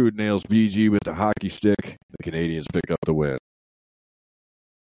 and Rude nails BG with the hockey stick. The Canadians pick up the win.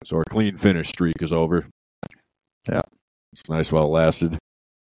 So our clean finish streak is over. Yeah. It's nice while it lasted.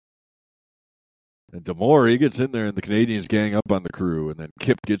 And D'Amore, he gets in there, and the Canadians gang up on the crew. And then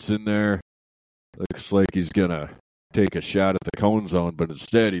Kip gets in there. Looks like he's going to take a shot at the cone zone, but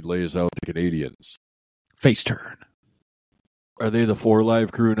instead he lays out the Canadians. Face turn. Are they the 4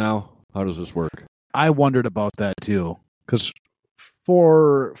 Live crew now? How does this work? I wondered about that too, because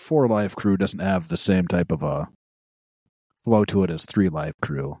 4 Live crew doesn't have the same type of a flow to it as 3 Live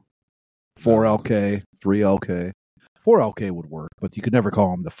crew. 4 LK, 3 LK. 4 LK would work, but you could never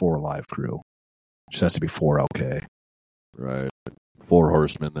call them the 4 Live crew. It just has to be 4 LK. Right. 4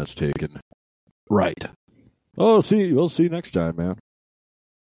 Horsemen, that's taken. Right. Oh, we'll see next time, man.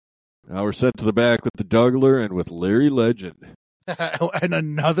 Now we're set to the back with the Dougler and with Larry Legend. And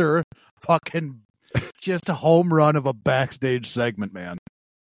another fucking just a home run of a backstage segment, man.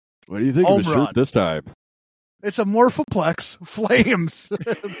 What do you think of his shirt this time? It's a Morphoplex Flames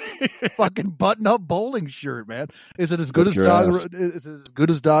fucking button-up bowling shirt, man. Is it as good as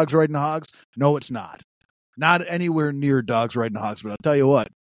Dogs Riding Hogs? No, it's not. Not anywhere near Dogs Riding Hogs, but I'll tell you what,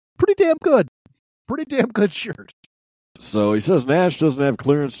 pretty damn good. Pretty damn good shirt. So he says Nash doesn't have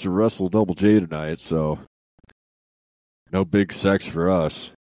clearance to wrestle Double J tonight, so no big sex for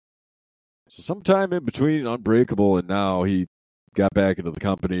us. So sometime in between Unbreakable and now, he got back into the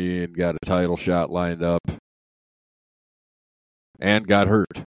company and got a title shot lined up and got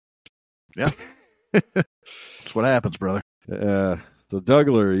hurt. Yeah. That's what happens, brother. So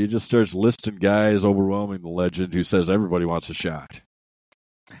Dougler, he just starts listing guys overwhelming the Legend, who says everybody wants a shot.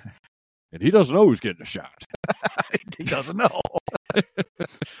 And he doesn't know who's getting a shot. He doesn't know.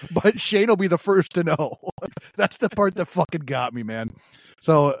 But Shane will be the first to know. That's the part that fucking got me, man.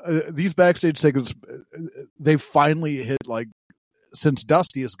 So these backstage segments, they've finally hit, like, since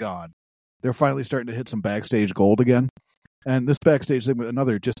Dusty is gone, they're finally starting to hit some backstage gold again. And this backstage segment,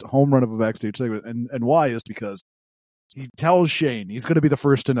 another just home run of a backstage segment. And why is because he tells Shane he's going to be the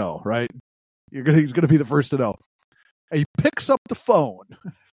first to know, right? He's going to be the first to know. And he picks up the phone.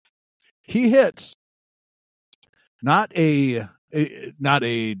 He hits not a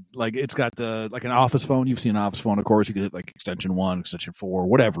like, it's got the, like, an office phone. You've seen an office phone, of course. You could hit like extension 1, extension 4,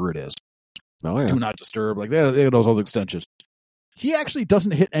 whatever it is. Oh, yeah. Do not disturb. Like, they have those other extensions. He actually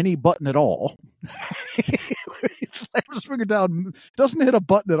doesn't hit any button at all. He slams his finger down, doesn't hit a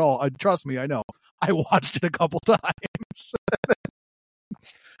button at all. Trust me, I know. I watched it a couple times.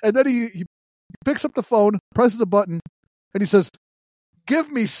 And then he picks up the phone, presses a button, and he says, "Give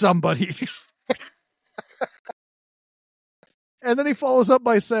me somebody." And then he follows up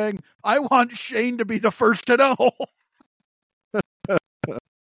by saying, "I want Shane to be the first to know."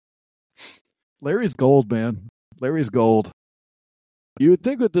 Larry's gold, man. Larry's gold. You would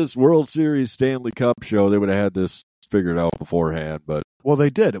think with this World Series Stanley Cup show, they would have had this figured out beforehand, but... Well, they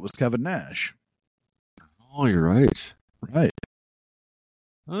did. It was Kevin Nash. Oh, you're right. Right.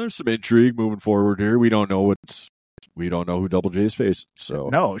 Well, there's some intrigue moving forward here. We don't know who Double J's facing, so...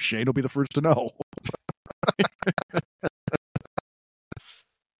 No, Shane will be the first to know.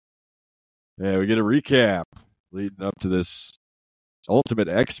 Yeah, we get a recap leading up to this Ultimate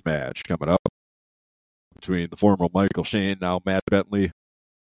X match coming up between the former Michael Shane, now Matt Bentley,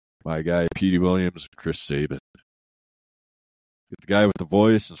 my guy Petey Williams, and Chris Sabin. Get the guy with the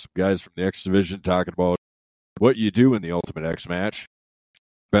voice and some guys from the X Division talking about what you do in the Ultimate X match.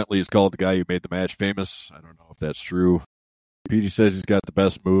 Bentley is called the guy who made the match famous. I don't know if that's true. Petey says he's got the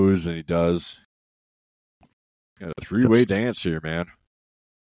best moves, and he does. Got a 3-way dance here, man.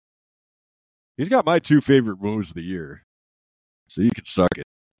 He's got my 2 favorite moves of the year. So you can suck it.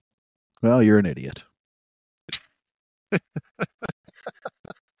 Well, you're an idiot.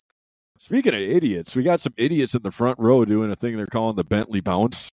 Speaking of idiots, we got some idiots in the front row doing a thing they're calling the Bentley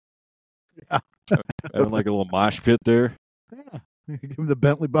Bounce. Yeah. Having like a little mosh pit there. Yeah. Give him the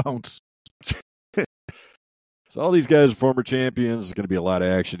Bentley Bounce. So all these guys are former champions. There's going to be a lot of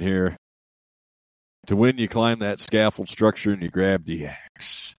action here. To win, you climb that scaffold structure and you grab the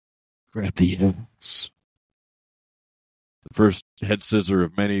axe. Grab the axe. The first head scissor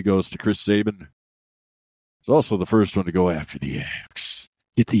of many goes to Chris Sabin. He's also the first one to go after the axe.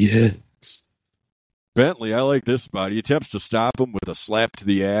 Get the axe. Bentley, I like this spot. He attempts to stop him with a slap to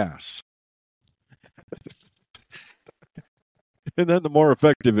the ass. And then the more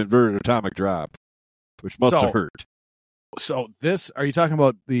effective inverted atomic drop, which must have hurt. So this, are you talking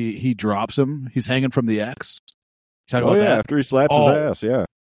about he drops him? He's hanging from the X? Talk Oh, about yeah, that? after he slaps his ass, yeah.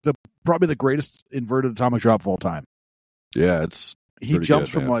 Probably the greatest inverted atomic drop of all time. Yeah, it's He jumps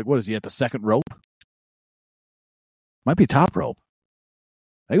good, from, man. like, what is he, at the second rope? Might be top rope.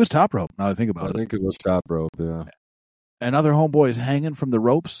 I think it was top rope, now that I think about it. I think it was top rope, yeah. And other homeboys hanging from the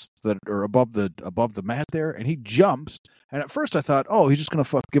ropes that are above the mat there, and he jumps. And at first I thought, oh, he's just going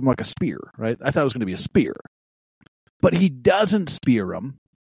to give him like a spear, right? I thought it was going to be a spear. But he doesn't spear him.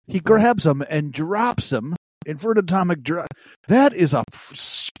 He grabs him and drops him. Inverted atomic drop. That is a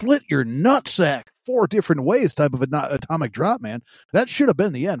split your nutsack 4 different ways type of atomic drop, man. That should have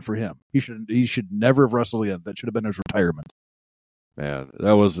been the end for him. He should never have wrestled again. That should have been his retirement. Man,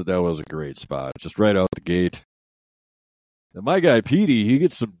 that was a great spot. Just right out the gate. And my guy Petey, he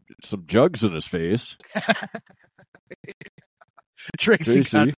gets some jugs in his face. Tracy was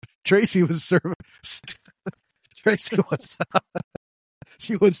serving. Tracy was.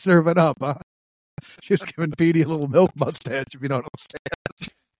 She was serving up, huh? She was giving Petey a little milk mustache, if you know what I'm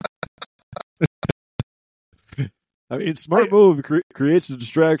saying. I mean, smart move creates a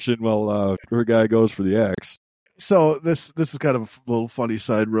distraction while her guy goes for the X. So this is kind of a little funny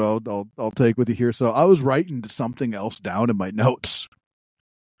side road I'll take with you here. So I was writing something else down in my notes,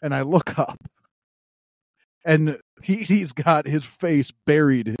 and I look up, and he's got his face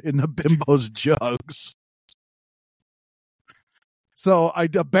buried in the bimbo's jugs. So I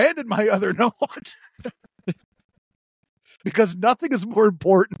abandoned my other note because nothing is more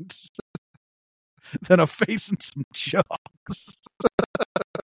important than a face and some jugs.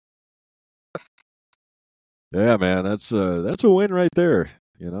 Yeah, man, that's a win right there.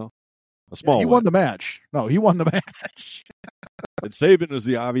 You know, a small. He won the match. No, he won the match. And Saban was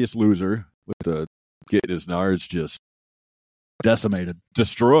the obvious loser with getting his nards just decimated,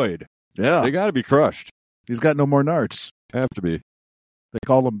 destroyed. Yeah, they got to be crushed. He's got no more nards. Have to be. They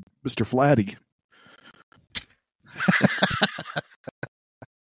call him Mr. Flatty.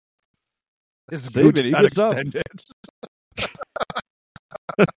 His Saban, he gets extended.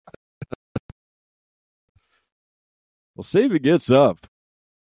 Well, Saban gets up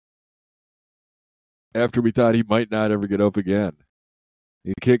after we thought he might not ever get up again.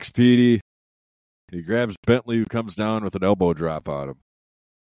 He kicks Petey. He grabs Bentley, who comes down with an elbow drop on him.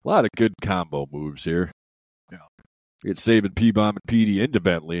 A lot of good combo moves here. Yeah. Gets Saban P-bomb and Petey into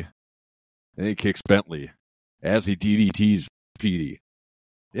Bentley. And he kicks Bentley as he DDTs Petey.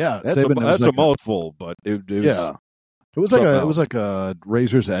 Yeah, that's a mouthful, but it was like a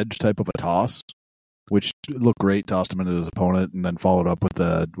razor's edge type of a toss, which looked great. Tossed him into his opponent, and then followed up with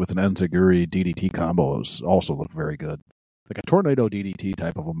an enziguri DDT combo. It was also looked very good, like a tornado DDT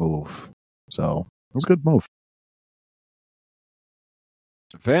type of a move. So it was a good move.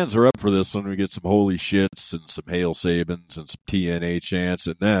 Fans are up for this when we get some holy shits and some hail Sabans and some TNA chants,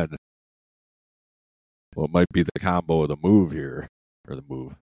 and then what might be the combo of the move here, or the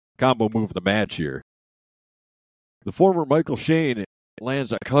combo move of the match here. The former Michael Shane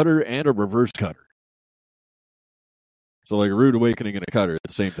lands a cutter and a reverse cutter. So like a rude awakening and a cutter at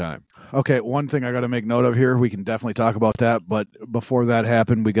the same time. Okay, one thing I got to make note of here. We can definitely talk about that, but before that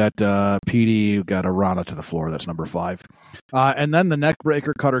happened, we got Petey, we got a Rana to the floor. That's number 5. And then the neck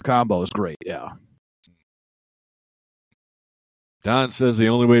breaker cutter combo is great. Yeah. Don says the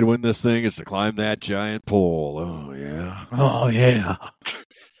only way to win this thing is to climb that giant pole. Oh, yeah. Oh, yeah.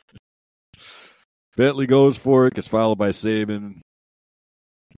 Bentley goes for it, gets followed by Saban.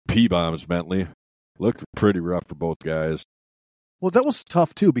 P-bombs Bentley. Looked pretty rough for both guys. Well, that was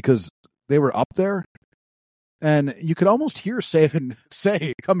tough, too, because they were up there, and you could almost hear Saban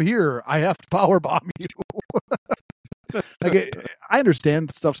say, come here, I have to powerbomb you. I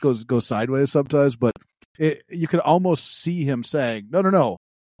understand stuff goes sideways sometimes, but you could almost see him saying, no,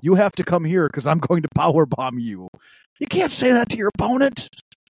 you have to come here because I'm going to powerbomb you. You can't say that to your opponent.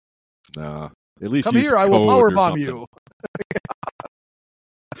 No. At least come here, I will powerbomb you.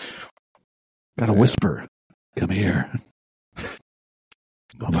 Gotta whisper. Come here.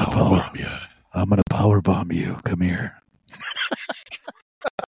 I'm gonna powerbomb you. I'm gonna powerbomb you. Come here.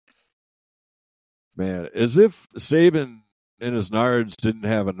 Man, as if Saban and his nards didn't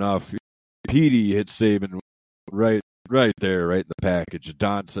have enough, Petey hits Saban right there, right in the package.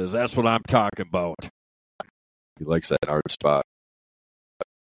 Don says, that's what I'm talking about. He likes that nard spot.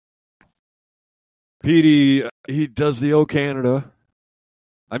 Petey, he does the O Canada.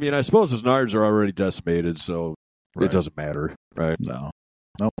 I mean, I suppose his nards are already decimated, so it doesn't matter, right? No.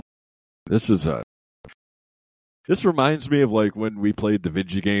 Nope. This reminds me of like when we played the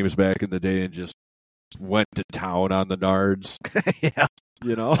Vigi games back in the day and just went to town on the nards. Yeah.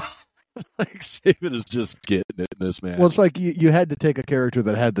 You know? Like Saban is just getting it in this match. Well, it's like you had to take a character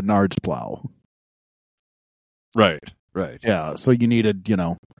that had the nards plow. Right, right. Yeah, so you need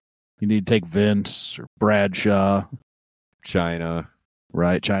to take Vince or Bradshaw. China.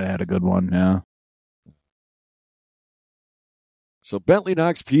 Right, China had a good one, yeah. So Bentley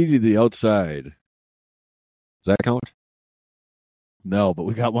knocks Petey to the outside. Does that count? No, but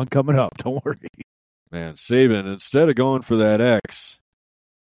we got one coming up. Don't worry. Man, Saban, instead of going for that X,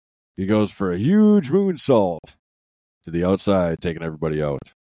 he goes for a huge moonsault to the outside, taking everybody out.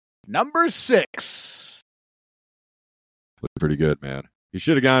 Number 6. Looked pretty good, man. He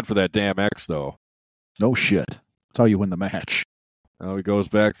should have gone for that damn X, though. No shit. That's how you win the match. Now he goes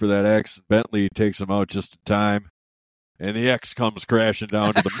back for that X. Bentley takes him out just in time. And the X comes crashing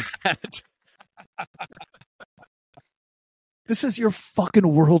down to the mat. This is your fucking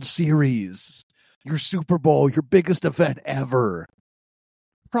World Series. Your Super Bowl, your biggest event ever.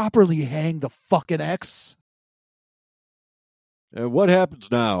 Properly hang the fucking X. And what happens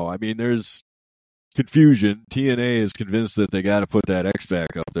now? I mean, there's confusion. TNA is convinced that they got to put that X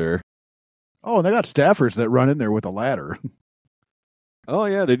back up there. Oh, and they got staffers that run in there with a ladder. Oh,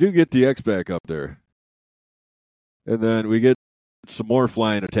 yeah, they do get the X back up there. And then we get some more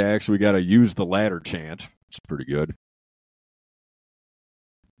flying attacks. We got to use the ladder chant. It's pretty good.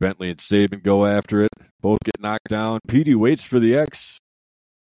 Bentley and Saban go after it. Both get knocked down. Petey waits for the X,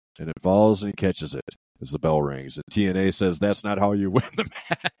 and it falls, and he catches it as the bell rings. And TNA says that's not how you win the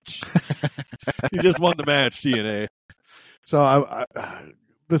match. You just won the match, TNA. So I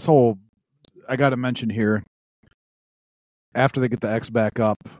got to mention here, after they get the X back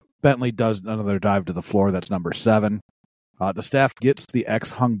up, Bentley does another dive to the floor. That's number 7. The staff gets the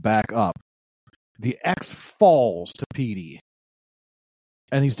X hung back up. The X falls to Petey,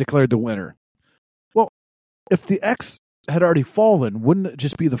 and he's declared the winner. Well, if the X had already fallen, wouldn't it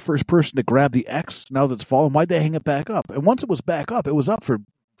just be the first person to grab the X now that's fallen? Why'd they hang it back up? And once it was back up, it was up for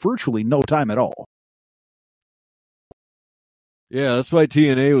virtually no time at all. Yeah, that's why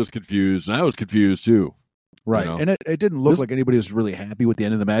TNA was confused, and I was confused too. Right, You know? and it didn't look like anybody was really happy with the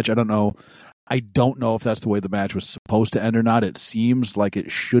end of the match. I don't know if that's the way the match was supposed to end or not. It seems like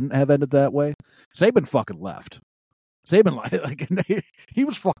it shouldn't have ended that way. Saban fucking left. Saban, he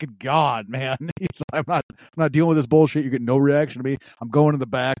was fucking gone, man. He's like, I'm not dealing with this bullshit. You're getting no reaction to me. I'm going in the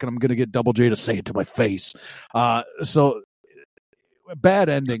back, and I'm going to get Double J to say it to my face. So bad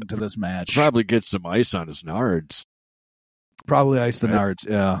ending to this match. Probably get some ice on his nards. Probably ice the Right.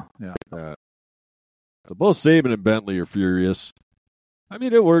 nards. Yeah. So both Saban and Bentley are furious. I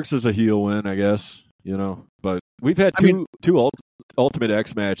mean, it works as a heel win, I guess. But we've had two Ultimate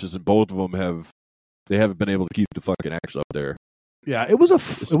X matches, and both of them haven't been able to keep the fucking X up there. Yeah, it was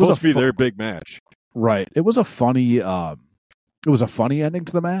supposed to be their big match, right? It was a funny ending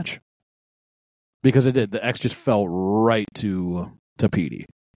to the match because it did. The X just fell right to Petey,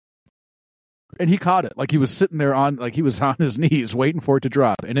 and he caught it. Like he was sitting there he was on his knees waiting for it to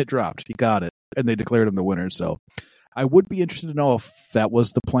drop, and it dropped. He got it, and they declared him the winner. So I would be interested to know if that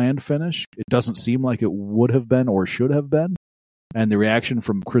was the planned finish. It doesn't seem like it would have been or should have been. And the reaction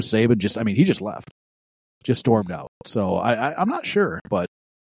from Chris Saban he just left. Just stormed out. So I'm not sure, but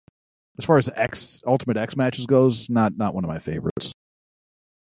as far as Ultimate X matches goes, not one of my favorites.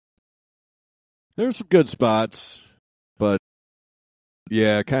 There's some good spots, but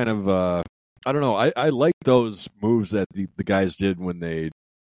yeah, kind of. I don't know. I like those moves that the guys did when they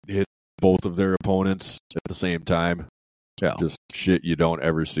hit both of their opponents at the same time. Yeah, just shit you don't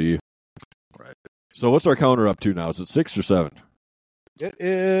ever see. Right. So what's our counter up to now? Is it 6 or 7? It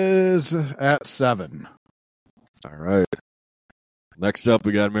is at 7. All right. Next up,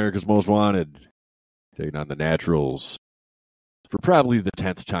 we got America's Most Wanted taking on the Naturals for probably the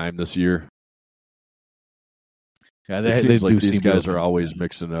 10th time this year. Yeah, it seems like these guys are always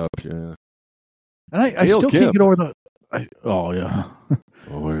mixing up. Yeah, and I still can't get over the. Yeah. Oh, yeah.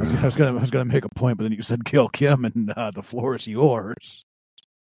 I was gonna make a point, but then you said Gail Kim, and the floor is yours.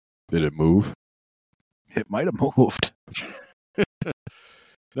 Did it move? It might have moved.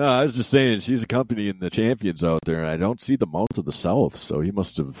 No, I was just saying she's accompanying the champions out there, and I don't see the mouth of the South, so he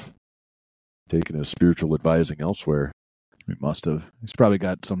must have taken his spiritual advising elsewhere. He must have. He's probably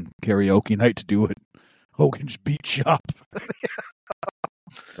got some karaoke night to do at Hogan's Beat Shop.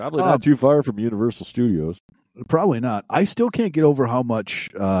 Probably not too far from Universal Studios. Probably not. I still can't get over how much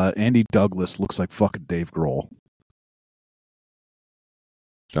Andy Douglas looks like fucking Dave Grohl.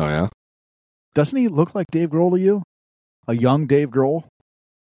 Oh, yeah? Doesn't he look like Dave Grohl to you? A young Dave Grohl?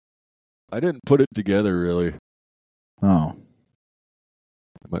 I didn't put it together, really. Oh.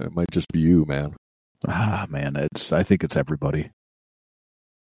 It might just be you, man. Ah, man, I think it's everybody.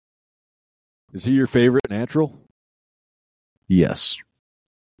 Is he your favorite natural? Yes.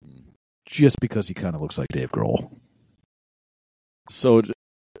 just because he kind of looks like Dave Grohl. So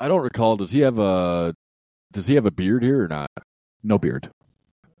I don't recall. Does he have a beard here or not? No beard.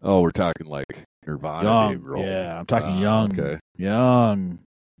 Oh, we're talking like Nirvana Young. Dave Grohl. Yeah, I'm talking young. Okay. Young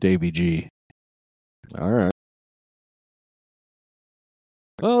Davey G. All right.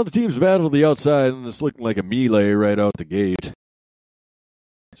 Well, the teams battled the outside, and it's looking like a melee right out the gate.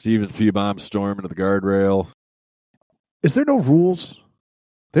 Stevens P-bomb storm into the guardrail. Is there no rules?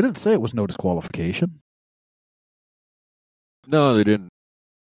 They didn't say it was no disqualification. No, they didn't.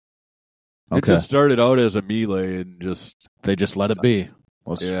 It Okay. just started out as a melee and just... They just let it be.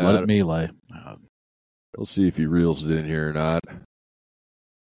 Let's let it melee. We'll see if he reels it in here or not.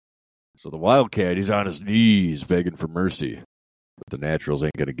 So the Wildcat, he's on his knees begging for mercy. But the Naturals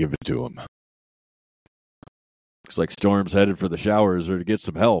ain't going to give it to him. Looks like Storm's headed for the showers or to get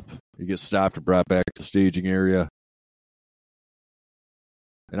some help. He gets stopped and brought back to the staging area.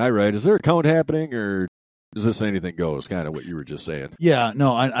 And I write, is there a count happening or is this anything goes? Kind of what you were just saying. Yeah,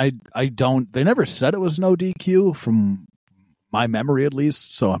 no, I don't. They never said it was no DQ from my memory at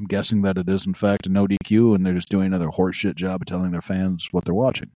least. So I'm guessing that it is in fact a no DQ and they're just doing another horseshit job of telling their fans what they're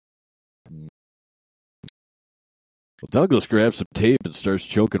watching. Well, Douglas grabs some tape and starts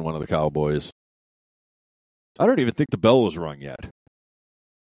choking one of the Cowboys. I don't even think the bell was rung yet.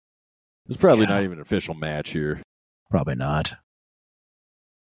 It's probably not even an official match here. Probably not.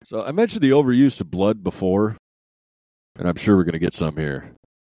 So I mentioned the overuse of blood before, and I'm sure we're going to get some here.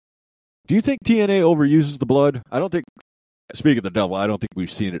 Do you think TNA overuses the blood? I don't think, speaking of the devil, I don't think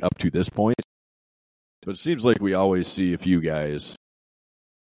we've seen it up to this point. But it seems like we always see a few guys,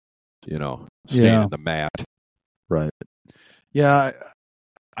 staying in the mat. Right. Yeah,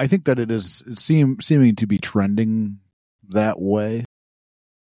 I think that it's seeming to be trending that way.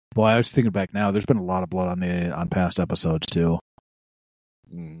 Boy, I was thinking back now. There's been a lot of blood on past episodes too.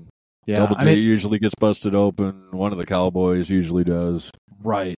 Mm. Yeah, Double J usually gets busted open. One of the Cowboys usually does.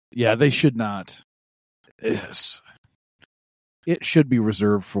 Right. Yeah, they should not. It should be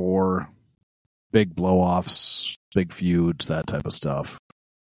reserved for big blow-offs, big feuds, that type of stuff.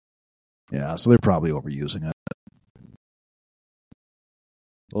 Yeah, so they're probably overusing it.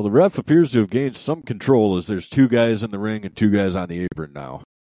 Well, the ref appears to have gained some control as there's two guys in the ring and two guys on the apron now.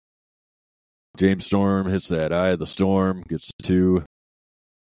 James Storm hits that Eye of the Storm, gets the two.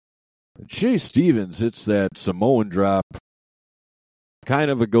 And Chase Stevens hits that Samoan drop,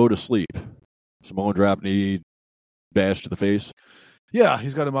 kind of a go to sleep. Samoan drop knee, bash to the face. Yeah,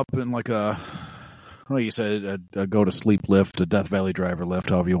 he's got him up in like a go to sleep lift, a Death Valley driver lift,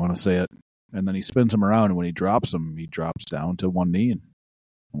 however you want to say it. And then he spins him around, and when he drops him, he drops down to one knee and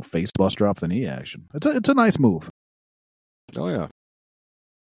face buster off the knee action. It's a nice move. Oh, yeah.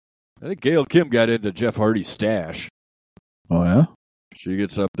 I think Gail Kim got into Jeff Hardy's stash. Oh, yeah? She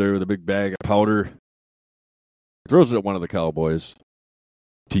gets up there with a big bag of powder, throws it at one of the Cowboys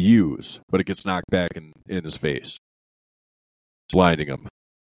to use, but it gets knocked back in his face, blinding him.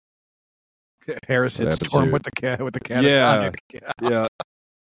 Harris hits Storm with the catatonic. Yeah.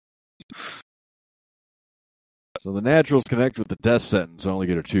 So the Naturals connect with the death sentence, only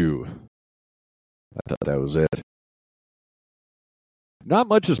get a 2. I thought that was it. Not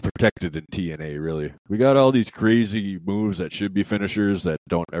much is protected in TNA, really. We got all these crazy moves that should be finishers that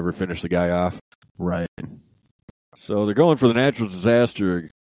don't ever finish the guy off. Right. So they're going for the natural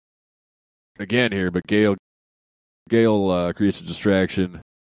disaster again here, but Gale creates a distraction,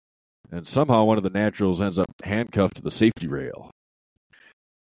 and somehow one of the Naturals ends up handcuffed to the safety rail.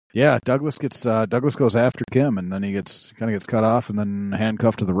 Yeah, Douglas goes after Kim, and then he gets cut off, and then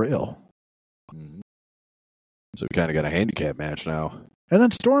handcuffed to the rail. Mm-hmm. So we kind of got a handicap match now. And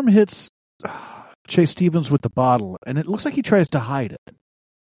then Storm hits Chase Stevens with the bottle, and it looks like he tries to hide it.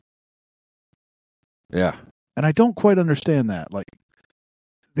 Yeah. And I don't quite understand that. Like,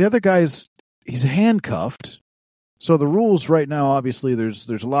 the other guy's, he's handcuffed. So the rules right now, obviously, there's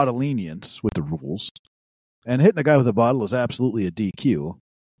a lot of lenience with the rules. And hitting a guy with a bottle is absolutely a DQ.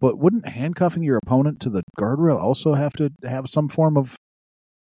 But wouldn't handcuffing your opponent to the guardrail also have to have some form of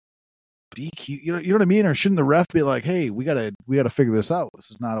DQ? You know what I mean? Or shouldn't the ref be like, "Hey, we gotta figure this out. This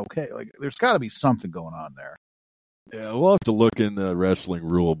is not okay." Like, there's got to be something going on there. Yeah, we'll have to look in the wrestling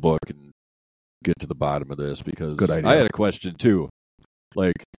rule book and get to the bottom of this because Good idea. I had a question too.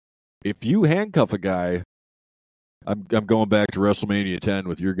 Like, if you handcuff a guy, I'm going back to WrestleMania 10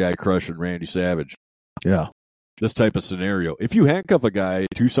 with your guy crushing Randy Savage. Yeah. This type of scenario. If you handcuff a guy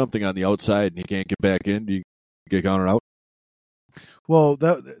to something on the outside and he can't get back in, do you get counted out? Well,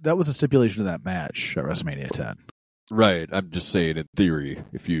 that was a stipulation of that match at WrestleMania 10. Right. I'm just saying in theory,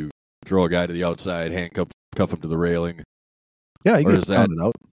 if you throw a guy to the outside, cuff him to the railing. Yeah, you get counted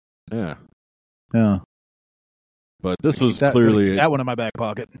out. Yeah. Yeah. But this was Keep clearly... that one in my back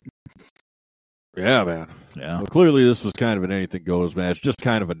pocket. Yeah, man. Yeah. Well, clearly this was kind of an anything goes match. Just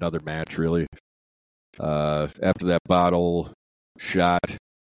kind of another match, really. After that bottle shot,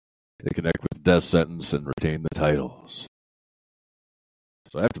 they connect with the death sentence and retain the titles.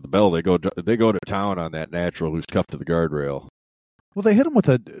 So after the bell, they go to town on that natural who's cuffed to the guardrail. Well, they hit him with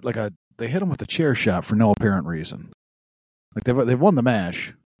a chair shot for no apparent reason. Like they won the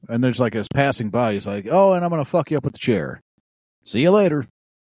match, and there's like as passing by, he's like, "Oh, and I'm gonna fuck you up with the chair. See you later."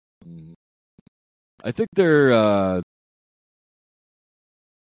 I think they're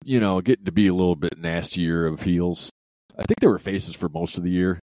getting to be a little bit nastier of heels. I think they were faces for most of the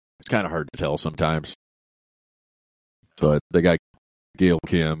year. It's kind of hard to tell sometimes. But they got Gail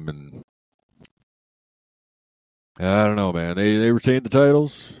Kim, and I don't know, man. They retained the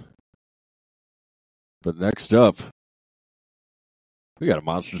titles. But next up, we got a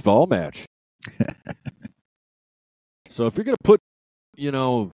Monsters Ball match. So if you're going to put,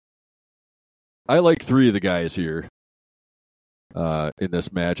 I like 3 of the guys here in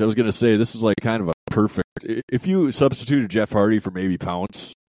this match. I was going to say this is like kind of a perfect. If you substituted Jeff Hardy for maybe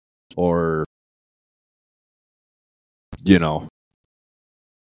Pounce or,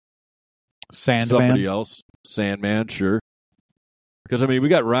 Sandman. Somebody else. Sandman, sure. Because, we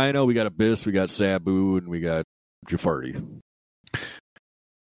got Rhino, we got Abyss, we got Sabu, and we got Jeff Hardy.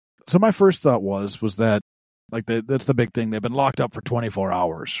 So my first thought was that, like, that's the big thing. They've been locked up for 24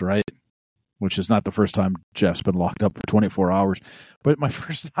 hours, right? Which is not the first time Jeff's been locked up for 24 hours. But my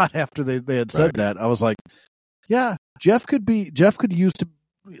first thought after they had said that, I was like, yeah, Jeff could use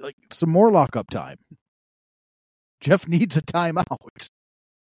some more lockup time. Jeff needs a timeout.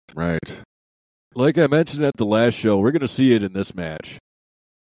 Right. Like I mentioned at the last show, we're going to see it in this match.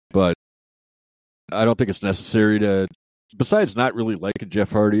 But I don't think it's necessary to, besides not really liking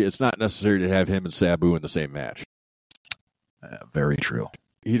Jeff Hardy, it's not necessary to have him and Sabu in the same match. Very true.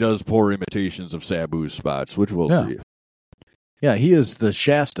 He does poor imitations of Sabu's spots, which we'll see. Yeah, he is the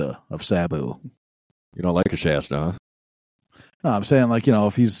Shasta of Sabu. You don't like a Shasta, huh? No, I'm saying,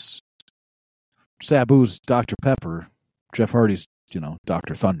 if he's Sabu's Dr. Pepper, Jeff Hardy's,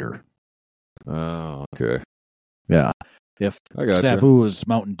 Dr. Thunder. Oh, okay. Yeah. If gotcha. Sabu is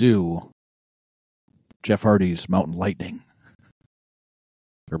Mountain Dew, Jeff Hardy's Mountain Lightning.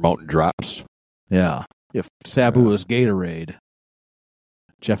 Or Mountain Drops. Yeah. If Sabu is Gatorade,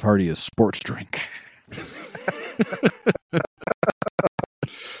 Jeff Hardy is Sports Drink.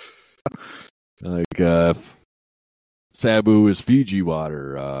 Like, Sabu is Fiji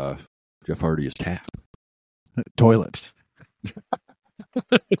water. Jeff Hardy is tap. Toilet.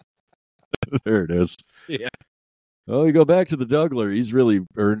 There it is. Yeah. Well, you go back to the Dougler. He's really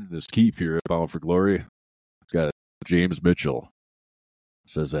earned his keep here at Bound for Glory. He's got James Mitchell.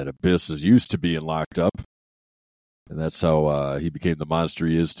 Says that Abyss is used to being locked up. And that's how he became the monster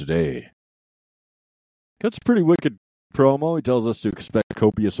he is today. That's a pretty wicked promo. He tells us to expect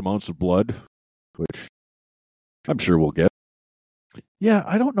copious amounts of blood, which I'm sure we'll get. Yeah,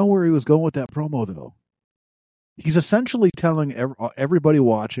 I don't know where he was going with that promo, though. He's essentially telling everybody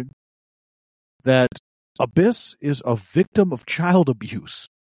watching that Abyss is a victim of child abuse,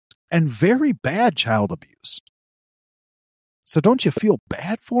 and very bad child abuse. So don't you feel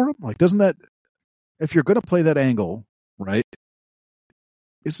bad for him? Like, doesn't that, if you're going to play that angle, right,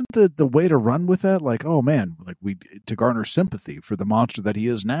 isn't the way to run with that, like, oh man, like, to garner sympathy for the monster that he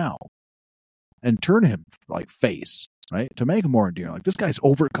is now and turn him like face, right, to make him more endearing. Like, this guy's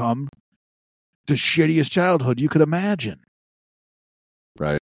overcome the shittiest childhood you could imagine.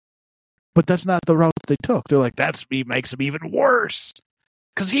 Right. But that's not the route they took. They're like, makes him even worse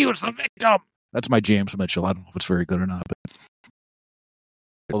because he was the victim. That's my James Mitchell. I don't know if it's very good or not, but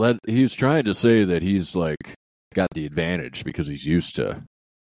well, he was trying to say that he's like got the advantage because he's used to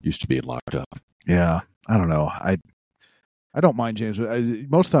being locked up. Yeah, I don't know. I don't mind James.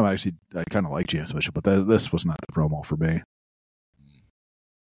 Most of the time, I kind of like James Mitchell, but this was not the promo for me.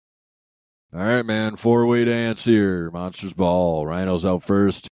 All right, man. 4-way dance here. Monsters Ball. Rhino's out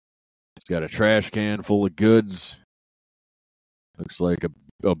first. He's got a trash can full of goods. Looks like a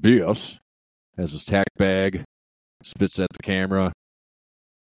Abyss. Has his tack bag. Spits at the camera.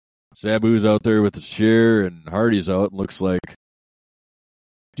 Sabu's out there with the chair, and Hardy's out and looks like...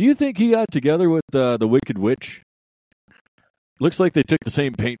 Do you think he got together with the Wicked Witch? Looks like they took the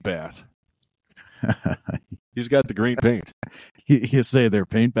same paint bath. He's got the green paint. You say they're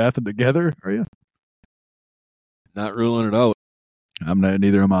paint bathing together, are you? Not ruling it out. I'm not.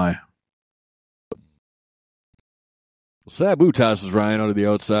 Neither am I. Sabu tosses Rhino to the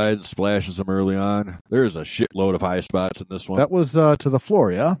outside and splashes him early on. There's a shitload of high spots in this one. That was to the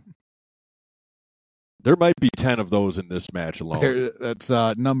floor, yeah? There might be 10 of those in this match alone. That's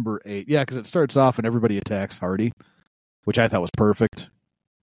number 8. Yeah, because it starts off and everybody attacks Hardy, which I thought was perfect.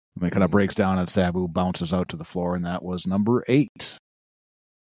 And it kind of breaks down and Sabu bounces out to the floor, and that was number 8.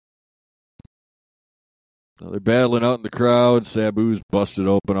 Now they're battling out in the crowd. Sabu's busted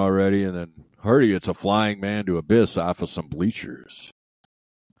open already, and then Hardy gets a flying man to Abyss off of some bleachers.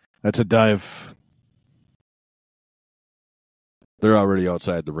 That's a dive. They're already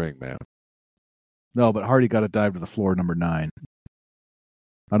outside the ring, man. No, but Hardy got a dive to the floor, number 9.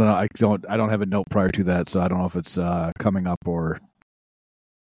 I don't know. I don't have a note prior to that, so I don't know if it's coming up or.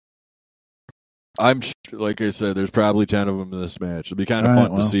 Like I said, there's probably 10 of them in this match. It'll be kind of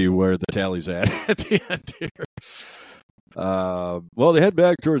fun to see where the tally's at the end here. Well, they head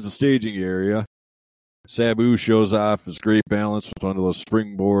back towards the staging area. Sabu shows off his great balance with one of those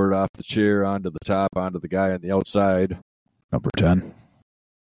springboard off the chair onto the top, onto the guy on the outside. Number 10.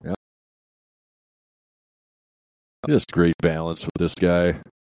 Yeah. Just great balance with this guy.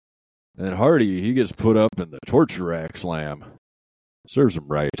 And Hardy, he gets put up in the torture rack slam. Serves him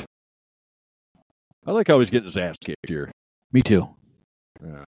right. I like how he's getting his ass kicked here. Me too.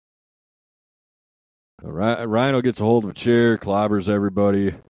 Yeah. Rhino gets a hold of a chair, clobbers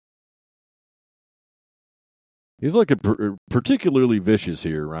everybody. He's looking particularly vicious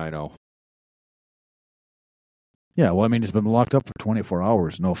here, Rhino. Yeah, well, I mean, he's been locked up for 24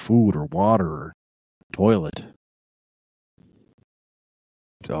 hours. No food or water or toilet.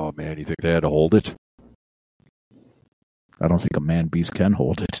 Oh, man, you think they had to hold it? I don't think a man-beast can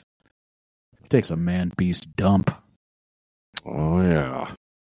hold it. He takes a man-beast dump. Oh, yeah.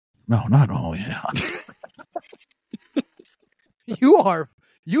 No, not oh, yeah. You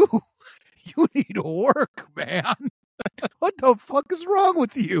need work, man. What the fuck is wrong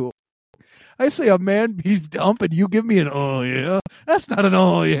with you? I say a man-beast dump and you give me an oh, yeah? That's not an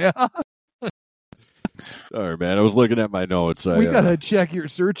oh, yeah. Sorry, man. I was looking at my notes. We got to check your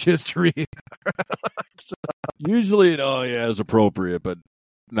search history. Usually, oh, yeah, is appropriate, but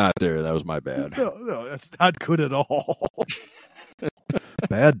not there. That was my bad. No, that's not good at all.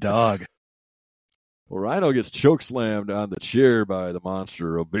 Bad dog. Well, Rhino gets chokeslammed on the chair by the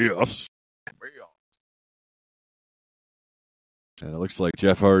monster Abyss. And it looks like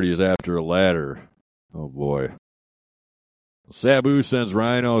Jeff Hardy is after a ladder. Oh, boy. Sabu sends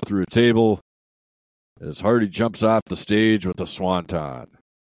Rhino through a table as Hardy jumps off the stage with a swanton.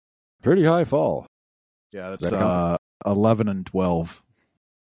 Pretty high fall. Yeah, that's 11 and 12.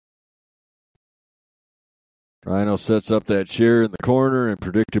 Rhino sets up that chair in the corner, and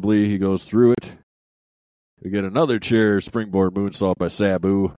predictably he goes through it. We get another chair springboard moonsault by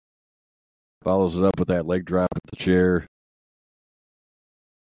Sabu. Follows it up with that leg drop at the chair.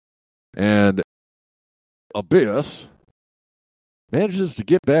 And Abyss manages to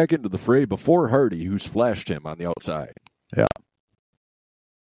get back into the fray before Hardy, who splashed him on the outside. Yeah.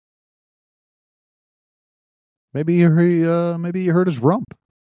 Maybe he hurt his rump.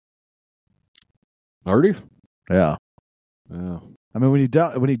 Hardy? Yeah. Yeah. I mean,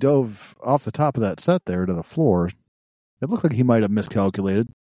 when he dove off the top of that set there to the floor, it looked like he might have miscalculated.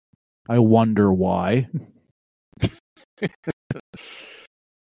 I wonder why.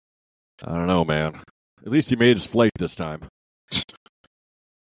 I don't know, man. At least he made his flight this time.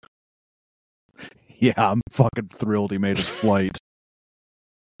 Yeah, I'm fucking thrilled he made his flight.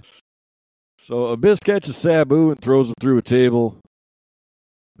 So Abyss catches Sabu and throws him through a table.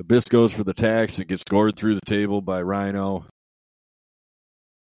 Abyss goes for the tax and gets scored through the table by Rhino.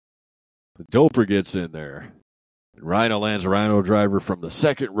 The Doper gets in there. And Rhino lands a Rhino driver from the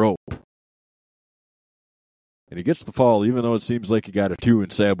second rope. And he gets the fall, even though it seems like he got a 2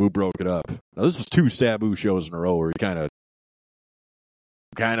 and Sabu broke it up. Now, this is 2 Sabu shows in a row where he kind of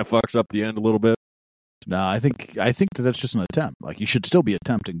fucks up the end a little bit. No, I think that's just an attempt. Like, you should still be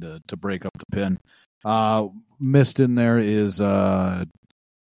attempting to break up the pin. Missed in there is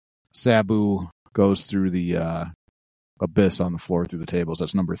Sabu goes through the Abyss on the floor through the tables.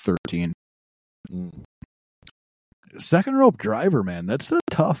 That's number 13. Mm. Second rope driver, man. That's a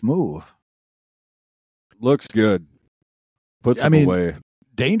tough move. Looks good. Puts him away.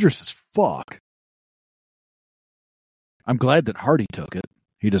 Dangerous as fuck. I'm glad that Hardy took it.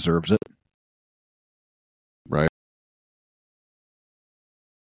 He deserves it. Right.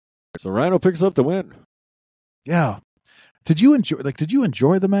 So Rhino picks up the win. Yeah. Did you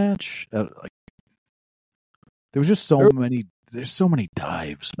enjoy the match? There was just there's so many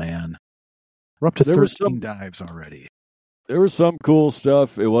dives, man. We're up to 13 dives already. There was some cool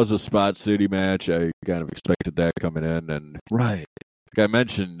stuff. It was a Spot City match. I kind of expected that coming in. And right. Like I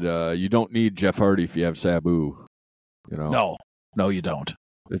mentioned, you don't need Jeff Hardy if you have Sabu. You know? No, you don't.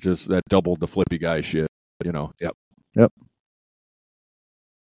 It's just that double the flippy guy shit. you know. Yep.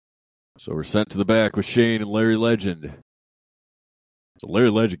 So we're sent to the back with Shane and Larry Legend. So Larry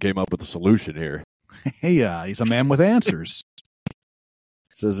Legend came up with a solution here. Hey, he's a man with answers.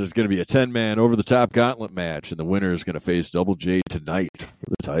 Says there's going to be a 10-man over-the-top gauntlet match, and the winner is going to face Double J tonight for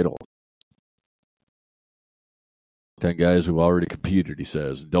the title. 10 guys who already competed, he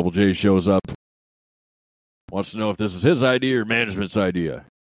says. And Double J shows up, wants to know if this is his idea or management's idea.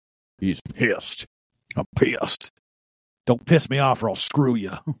 He's pissed. I'm pissed. Don't piss me off or I'll screw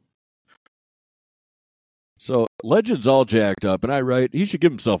you. So Legend's all jacked up, and I write, he should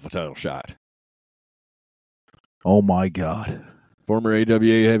give himself a title shot. Oh, my God. Former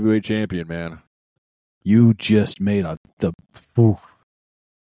AWA heavyweight champion, man. You just made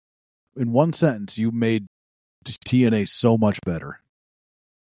in one sentence, you made TNA so much better.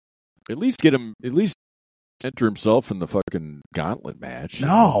 At least enter himself in the fucking gauntlet match.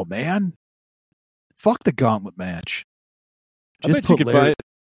 No, man. Fuck the gauntlet match. I bet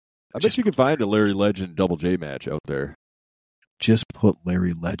you could find a Larry Legend Double J match out there. Just put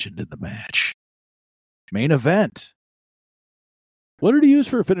Larry Legend in the match. Main event. What did he use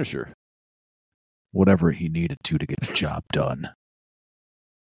for a finisher? Whatever he needed to get the job done.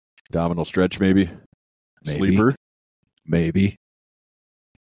 Domino stretch, maybe? Sleeper? Maybe.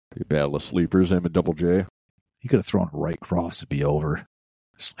 A battle of sleepers, him and Double J. He could have thrown a right cross to be over.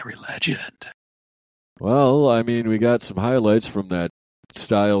 It's Larry Legend. Well, I mean, we got some highlights from that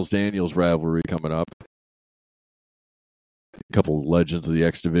Styles-Daniels rivalry coming up. A couple of legends of the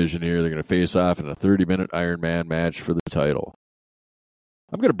X Division here. They're going to face off in a 30-minute Iron Man match for the title.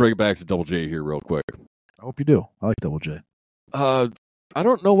 I'm going to bring it back to Double J here real quick. I hope you do. I like Double J. I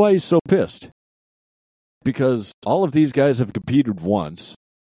don't know why he's so pissed. Because all of these guys have competed once.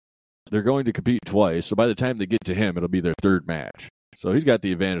 They're going to compete twice. So by the time they get to him, it'll be their third match. So he's got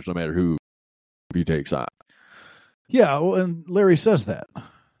the advantage no matter who he takes on. Yeah, well, and Larry says that.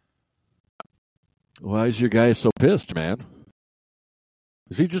 Why is your guy so pissed, man?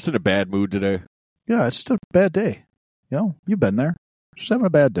 Is he just in a bad mood today? Yeah, it's just a bad day. You know, you've been there. Just having a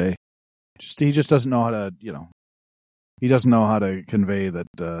bad day. He just doesn't know how to, he doesn't know how to convey that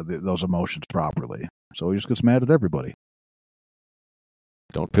those emotions properly. So he just gets mad at everybody.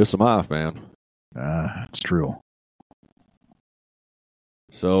 Don't piss him off, man. It's true.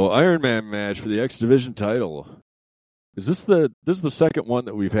 So Iron Man match for the X Division title. Is this the second one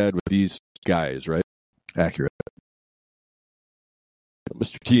that we've had with these guys, right? Accurate.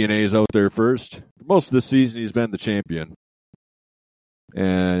 Mr. TNA is out there first. Most of the season he's been the champion.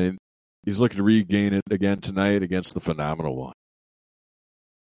 And he's looking to regain it again tonight against the Phenomenal One.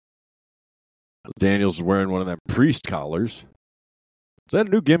 Daniels is wearing one of them priest collars. Is that a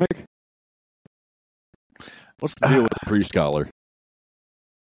new gimmick? What's the deal with the priest collar? Is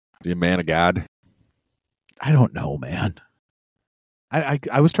he a man of God? I don't know, man.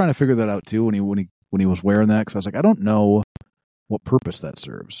 I was trying to figure that out too when he was wearing that, because I was like, I don't know what purpose that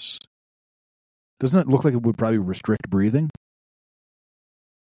serves. Doesn't it look like it would probably restrict breathing?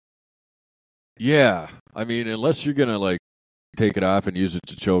 Yeah. I mean, unless you're going to take it off and use it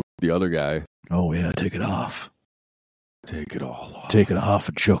to choke the other guy. Oh, yeah, take it off. Take it all off. Take it off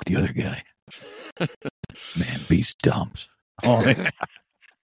and choke the other guy. Man, beast dumped. Oh, man.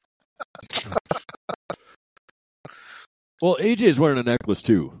 Well, AJ's wearing a necklace,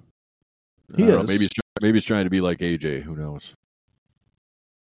 too. He is. Maybe he's trying to be like AJ. Who knows?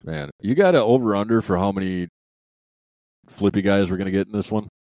 Man, you got to over-under for how many flippy guys we're going to get in this one?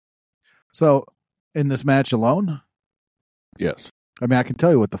 So, in this match alone? Yes. I mean, I can tell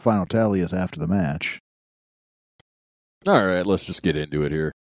you what the final tally is after the match. All right, let's just get into it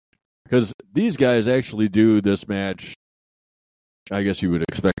here. Because these guys actually do this match, I guess you would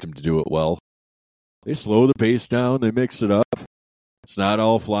expect them to do it well. They slow the pace down, they mix it up. It's not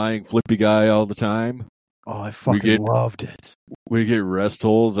all flying flippy guy all the time. Oh, I fucking loved it. We get rest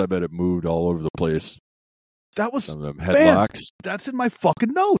holds. I bet it moved all over the place. That was... Some of them headlocks. Man, that's in my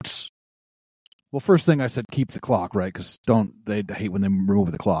fucking notes. Well, first thing I said, keep the clock, right? Because they hate when they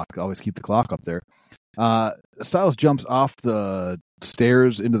remove the clock. Always keep the clock up there. Styles jumps off the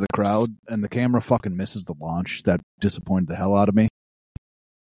stairs into the crowd, and the camera fucking misses the launch. That disappointed the hell out of me.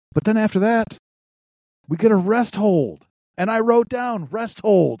 But then after that, we get a rest hold. And I wrote down, rest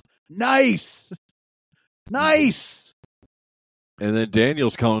hold. Nice! Nice! And then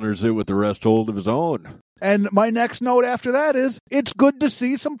Daniels counters it with the rest hold of his own. And my next note after that is, it's good to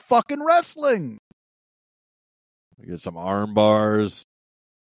see some fucking wrestling. We get some arm bars.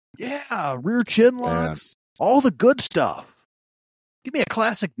 Yeah, rear chin locks. All the good stuff. Give me a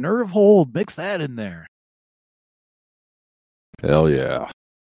classic nerve hold. Mix that in there. Hell yeah.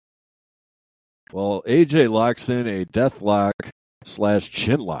 Well, AJ locks in a death lock /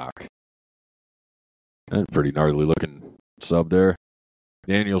 chin lock. That's a pretty gnarly looking sub there.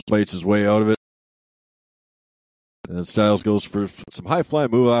 Daniels fights his way out of it. And then Styles goes for some high fly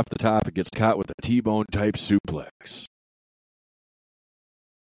move off the top. It gets caught with a T-bone type suplex.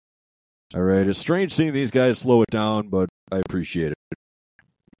 All right, it's strange seeing these guys slow it down, but I appreciate it.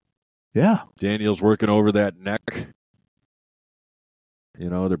 Yeah. Daniels working over that neck. You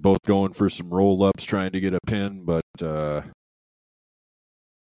know, they're both going for some roll-ups, trying to get a pin, but got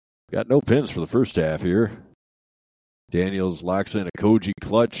no pins for the first half here. Daniels locks in a Koji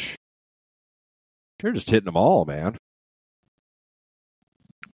clutch. They're just hitting them all, man.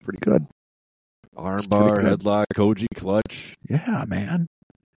 Pretty good. Armbar, headlock, Koji clutch. Yeah, man.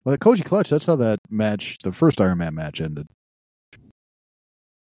 Well, the Koji clutch, that's how that match, the first Iron Man match ended.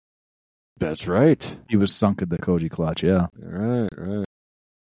 That's right. He was sunk in the Koji clutch, yeah. Right.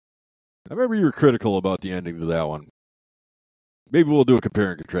 I remember you were critical about the ending to that one. Maybe we'll do a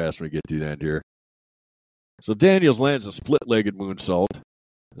compare and contrast when we get to the end here. So Daniels lands a split-legged moonsault.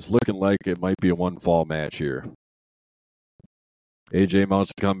 It's looking like it might be a one-fall match here. AJ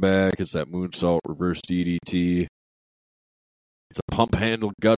mounts to come back. It's that moonsault reverse DDT. It's a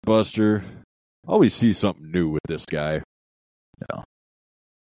pump-handle gutbuster. Always see something new with this guy. Yeah.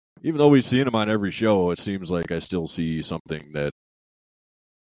 Even though we've seen him on every show, it seems like I still see something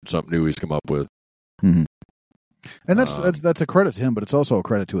new he's come up with. Mm-hmm. And that's a credit to him, but it's also a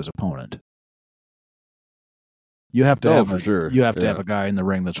credit to his opponent. You have to have a guy in the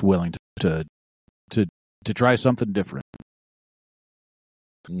ring that's willing to try something different.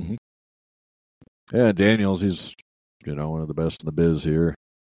 Mm-hmm. Yeah, Daniels, he's one of the best in the biz here.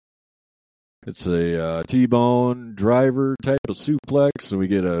 It's a T-bone driver type of suplex, so we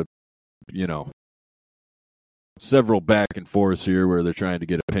get several back and forths here where they're trying to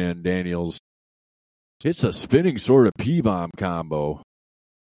get a pin. Daniels hits a spinning sort of P-bomb combo.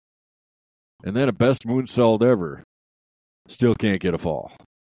 And then a best moonsault ever. Still can't get a fall.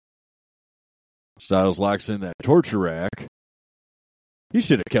 Styles locks in that torture rack. He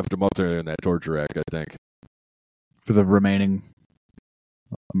should have kept him up there in that torture rack, I think. For the remainder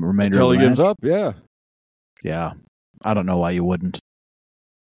until of the he gives match? up, yeah. Yeah. I don't know why you wouldn't.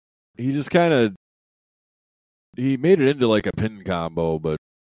 He just he made it into like a pin combo, but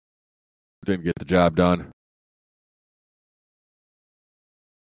didn't get the job done.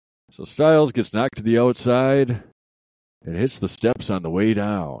 So Styles gets knocked to the outside and hits the steps on the way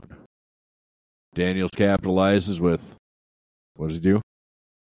down. Daniels capitalizes with, what does he do?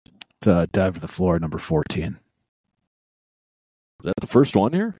 It's dive to the floor, number 14. Is that the first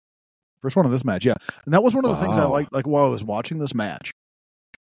one here? First one of this match, yeah. And that was one of the things I liked, like while I was watching this match.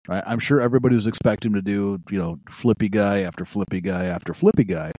 Right? I'm sure everybody was expecting him to do, flippy guy after flippy guy after flippy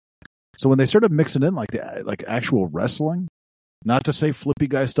guy. So when they started mixing in like actual wrestling, not to say flippy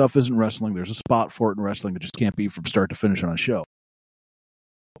guy stuff isn't wrestling, there's a spot for it in wrestling that just can't be from start to finish on a show.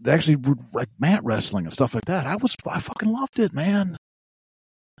 They actually like mat wrestling and stuff like that. I fucking loved it, man.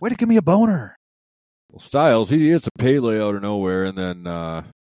 Way to give me a boner. Well, Styles, he hits a Pele out of nowhere, and then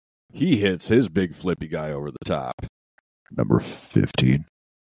he hits his big flippy guy over the top. Number 15.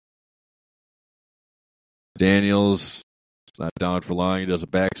 Daniels, not down for long. He does a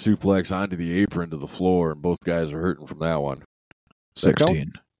back suplex onto the apron to the floor, and both guys are hurting from that one.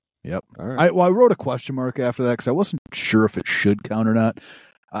 16. Yep. All right. I wrote a question mark after that because I wasn't sure if it should count or not.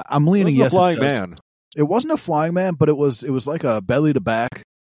 I'm leaning yes. Flying man. It wasn't a flying man, but it was like a belly to back,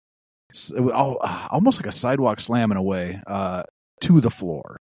 almost like a sidewalk slam in a way, to the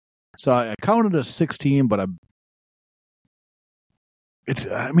floor. So I counted as 16, but it's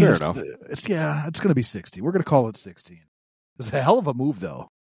going to be 60. We're going to call it 16. It's a hell of a move, though.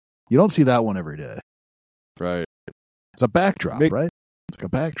 You don't see that one every day. Right. It's a backdrop, right? It's like a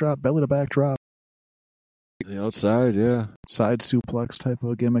backdrop, belly to backdrop. The outside, yeah. Side suplex type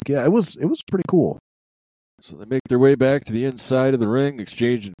of gimmick. Yeah, it was pretty cool. So they make their way back to the inside of the ring,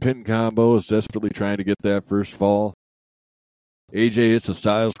 exchanging pin combos, desperately trying to get that first fall. AJ hits a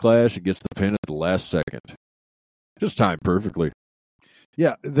Styles Clash and gets the pin at the last second. Just timed perfectly.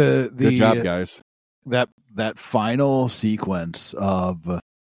 Yeah, good job, guys. That final sequence of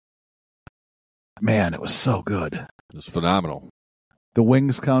man, it was so good. It was phenomenal. The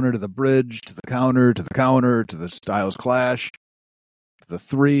wings counter to the bridge, to the counter, to the counter, to the Styles Clash, to the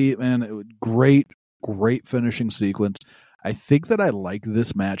three. Man, it was great finishing sequence. I think that I like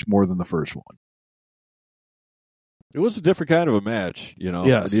this match more than the first one. It was a different kind of a match,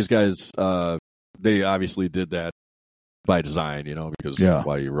 Yes. These guys, they obviously did that by design, because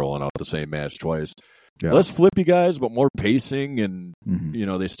why are you rolling out the same match twice? Yeah. Less flippy guys, but more pacing, and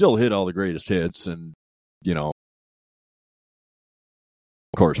Mm-hmm. they still hit all the greatest hits, and of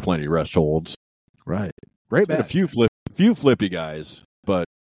course, plenty of rest holds. Right. Great And match. a few flippy guys, but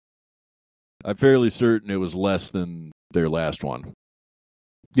I'm fairly certain it was less than their last one.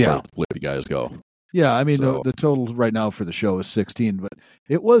 Yeah. Where the flippy guys go. Yeah, I mean, So- the total right now for the show is 16, but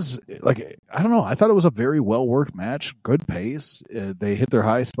it was, like, I don't know, I thought it was a very well-worked match, good pace. They hit their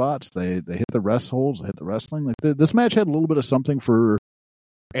high spots, they hit the rest holds, they hit the wrestling. Like this match had a little bit of something for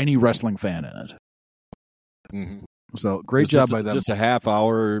any wrestling fan in it. Mhm. So, great job by them. Just a half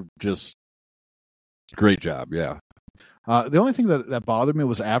hour, just great job, yeah. The only thing that bothered me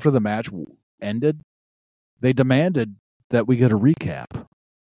was after the match ended, they demanded that we get a recap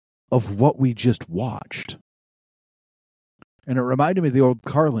of what we just watched. And it reminded me of the old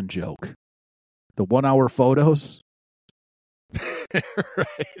Carlin joke. The 1 hour photos.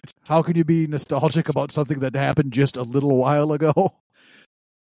 Right. How can you be nostalgic about something that happened just a little while ago?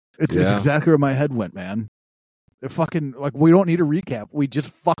 It's exactly where my head went, man. It fucking, like, we don't need a recap. We just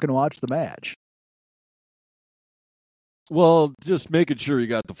fucking watched the match. Well, just making sure you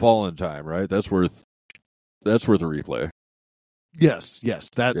got the fall in time, right? That's worth a replay. Yes.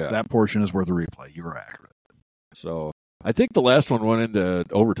 That portion is worth a replay. You were accurate. So I think the last one went into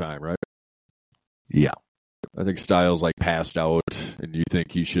overtime, right? Yeah. I think Styles passed out, and you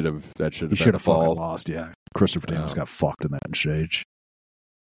think he should have He should have fucking lost, yeah. Christopher Daniels got fucked in that exchange.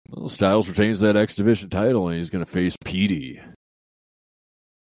 Well, Styles retains that X Division title, and he's going to face Petey.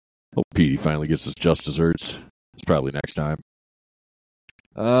 Hope Petey finally gets his just desserts. It's probably next time.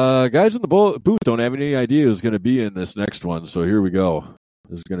 Guys in the booth don't have any idea who's going to be in this next one, so here we go.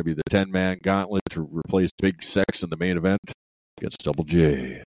 This is going to be the 10-man gauntlet to replace Big Sex in the main event against Double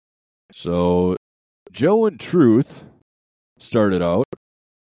J. So Joe and Truth started out.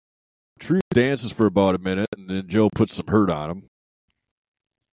 Truth dances for about a minute, and then Joe puts some hurt on him.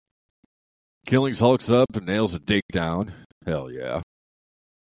 Killings hulks up and nails a dig down. Hell yeah.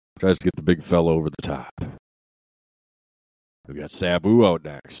 Tries to get the big fella over the top. We got Sabu out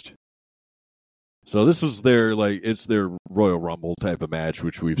next. So this is it's their Royal Rumble type of match,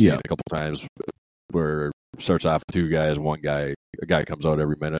 which we've seen a couple times, where it starts off with two guys, a guy comes out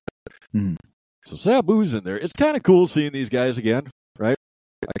every minute. Mm. So Sabu's in there. It's kind of cool seeing these guys again, right?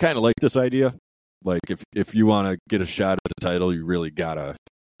 I kind of like this idea. Like, if you want to get a shot at the title, you really gotta,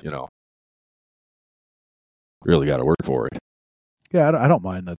 work for it. Yeah, I don't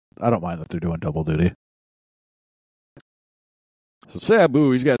mind that. I don't mind that they're doing double duty. So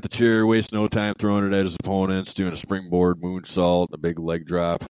Sabu, he's got the chair, wastes no time throwing it at his opponents, doing a springboard moonsault, a big leg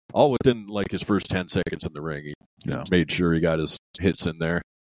drop, all within his first 10 seconds in the ring. He made sure he got his hits in there.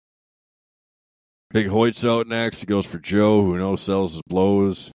 Big Hoyt's out next. He goes for Joe, who no-sells his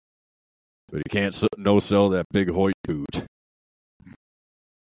blows, but he can't no-sell that big Hoyt boot.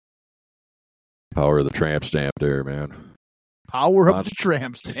 Power of the tramp stamp there, man. Power up the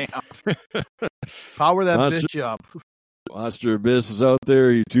tramp stamp. Power that bitch up. Monster Abyss is out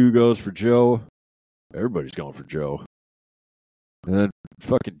there. He too goes for Joe. Everybody's going for Joe. And then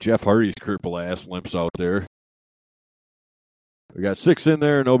fucking Jeff Hardy's cripple ass limps out there. We got 6 in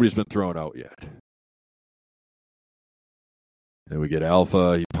there. Nobody's been thrown out yet. Then we get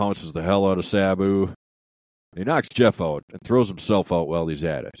Alpha. He pounces the hell out of Sabu. He knocks Jeff out and throws himself out while he's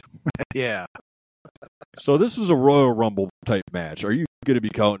at it. Yeah. So this is a Royal Rumble type match. Are you going to be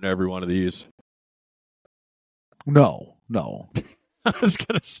counting every one of these? No. I was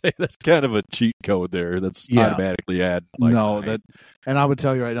going to say that's kind of a cheat code there. That's automatically add. And I would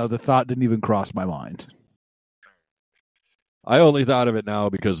tell you right now, the thought didn't even cross my mind. I only thought of it now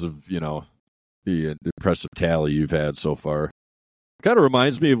because of, the impressive tally you've had so far. Kind of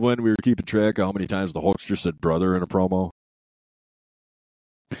reminds me of when we were keeping track of how many times the Hulkster said brother in a promo.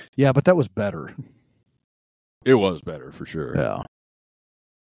 Yeah, but that was better. It was better, for sure. Yeah.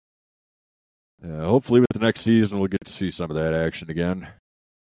 Hopefully with the next season, we'll get to see some of that action again.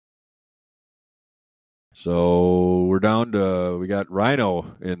 So we're down to, we got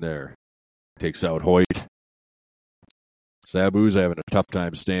Rhino in there. Takes out Hoyt. Sabu's having a tough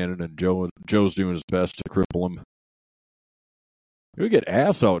time standing, and Joe's doing his best to cripple him. We get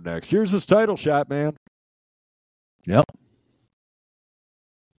Ass out next. Here's his title shot, man. Yep.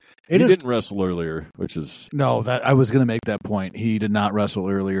 He didn't wrestle earlier, which is... No, that I was going to make that point. He did not wrestle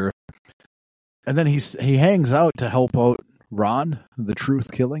earlier. And then he hangs out to help out Ron, the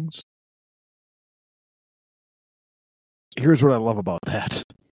Truth Killings. Here's what I love about that.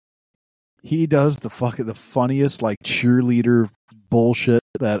 He does the funniest cheerleader bullshit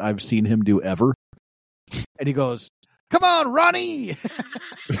that I've seen him do ever. And he goes, "Come on, Ronnie!"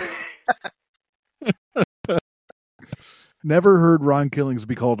 Never heard Ron Killings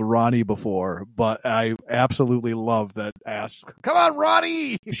be called Ronnie before, but I absolutely love that ass. Come on,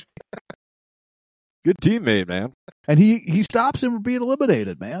 Ronnie! Good teammate, man. And he stops him from being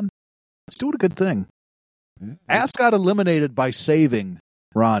eliminated, man. He's doing a good thing. Ass got eliminated by saving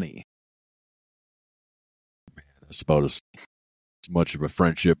Ronnie. That's about as much of a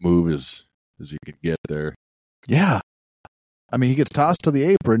friendship move as you can get there. Yeah. I mean, he gets tossed to the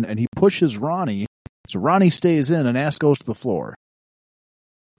apron, and he pushes Ronnie, so Ronnie stays in, and Ass goes to the floor.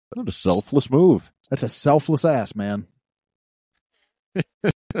 What a selfless move. That's a selfless ass, man.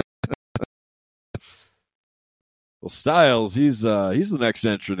 Well, Styles, he's the next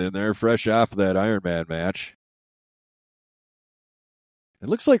entrant in there, fresh off of that Iron Man match. It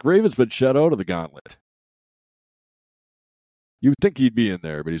looks like Raven's been shut out of the gauntlet. You'd think he'd be in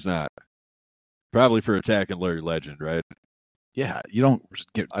there, but he's not. Probably for attacking Larry Legend, right? Yeah, you don't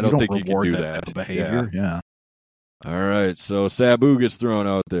get. I don't think you can do that type of behavior. Yeah. All right, so Sabu gets thrown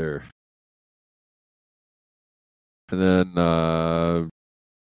out there, and then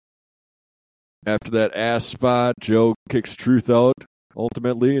after that ass spot, Joe kicks Truth out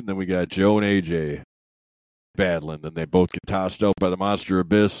ultimately, and then we got Joe and AJ battling. Then they both get tossed out by the Monster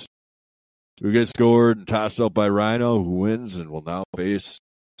Abyss, who gets scored and tossed out by Rhino, who wins and will now face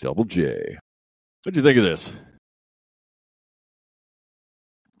Double J. What do you think of this?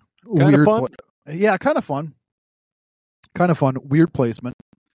 Kind of fun? Yeah, kind of fun. Kind of fun. Weird placement.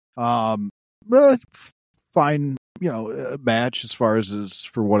 Fine, match as far as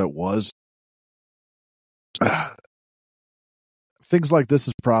for what it was. Things like this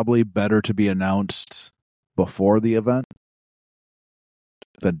is probably better to be announced before the event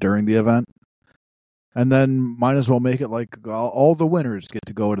than during the event. And then might as well make it like all the winners get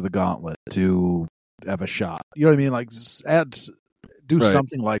to go to the gauntlet to have a shot. You know what I mean? Like do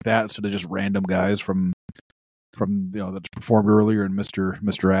something like that instead of just random guys from that performed earlier in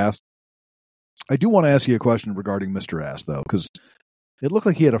Mr. Ass. I do want to ask you a question regarding Mr. Ass though, because it looked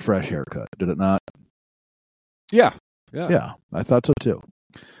like he had a fresh haircut, did it not? Yeah, I thought so too.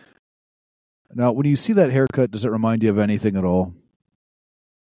 Now, when you see that haircut, does it remind you of anything at all?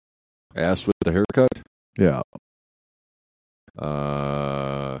 Ass with the haircut? Yeah.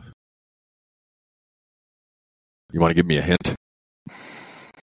 You want to give me a hint?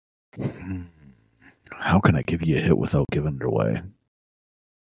 How can I give you a hit without giving it away?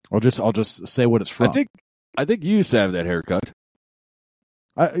 I'll just say what it's from. I think you used to have that haircut.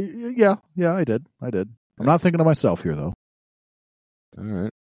 Yeah, I did. I'm not thinking of myself here though. All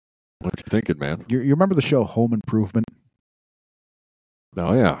right. What you thinking, man? You remember the show Home Improvement?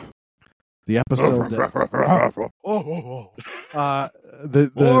 Oh yeah. The episode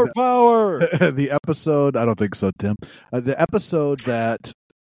more power. The episode, I don't think so, Tim. The episode that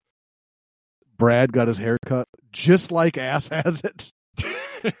Brad got his hair cut just like Ass has it.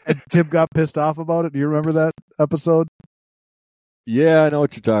 And Tim got pissed off about it. Do you remember that episode? Yeah, I know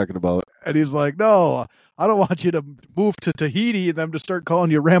what you're talking about. And he's like, no, I don't want you to move to Tahiti and them to start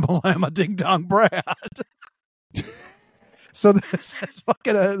calling you Ramalama Ding Dong Brad. So this is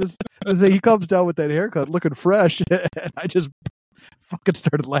fucking he comes down with that haircut looking fresh, and I just fucking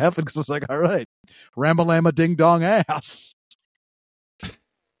started laughing because it's like, all right, Ramalama Ding Dong Ass.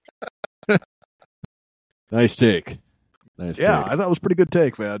 Nice take. Yeah, I thought it was a pretty good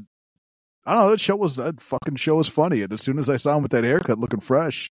take, man. I don't know, that fucking show was funny, and as soon as I saw him with that haircut looking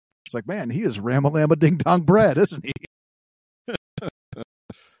fresh, it's like, man, he is Ramalama Ding Dong Brad, isn't he?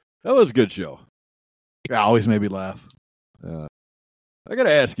 That was a good show. Yeah, always made me laugh. I got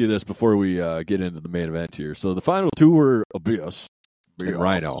to ask you this before we get into the main event here. So the final two were Abyss and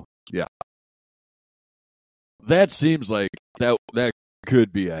Rhino. Yeah. That seems like that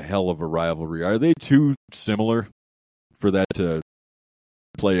could be a hell of a rivalry. Are they too similar for that to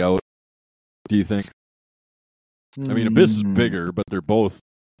play out, do you think? I mean, Abyss is bigger, but they're both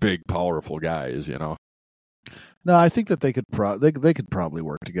big, powerful guys, you know? No, I think that they could probably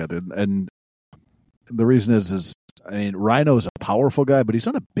work together. And the reason is I mean, Rhino's a powerful guy, but he's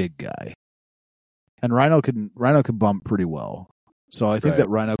not a big guy. And Rhino can bump pretty well. So I think that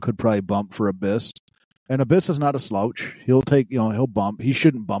Rhino could probably bump for Abyss. And Abyss is not a slouch. He'll bump. He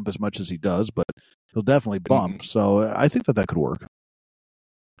shouldn't bump as much as he does, but he'll definitely bump. Mm-hmm. So I think that could work.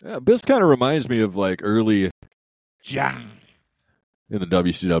 Yeah, Abyss kind of reminds me of like early John in the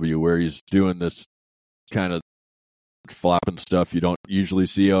WCW, where he's doing this kind of flopping stuff you don't usually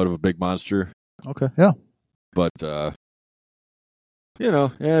see out of a big monster. Okay, yeah. But, just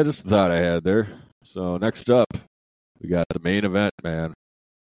a thought I had there. So next up, we got the main event, man.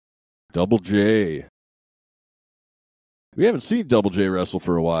 Double J. We haven't seen Double J wrestle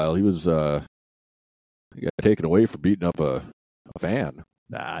for a while. He was He got taken away for beating up a fan.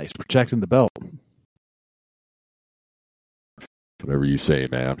 Nah, he's protecting the belt. Whatever you say,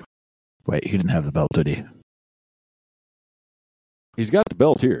 man. Wait, he didn't have the belt, did he? He's got the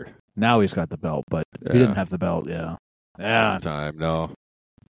belt here. Now he's got the belt, but he didn't have the belt. Yeah. Time, no.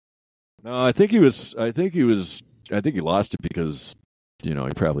 No, I think he lost it because, he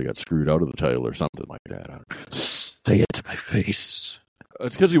probably got screwed out of the title or something like that. Say it to my face.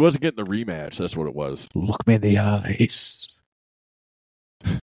 It's because he wasn't getting the rematch. That's what it was. Look me in the eyes.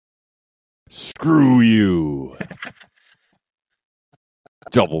 Screw you.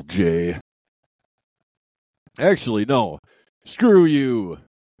 Double J. Actually, no. Screw you,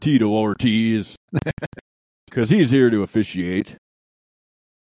 Tito Ortiz. Because he's here to officiate.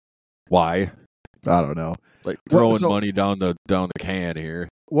 Why? I don't know. Like throwing money down the can here.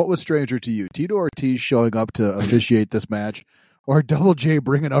 What was stranger to you? Tito Ortiz showing up to officiate this match, or Double J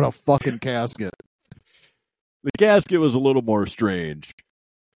bringing out a fucking casket? The casket was a little more strange.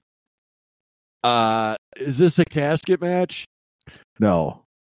 Is this a casket match? No,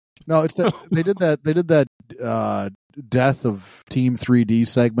 it's that they did that Death of Team 3D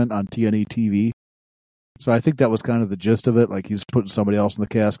segment on TNA TV. So I think that was kind of the gist of it. Like he's putting somebody else in the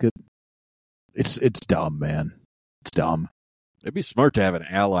casket. It's dumb, man. It's dumb. It'd be smart to have an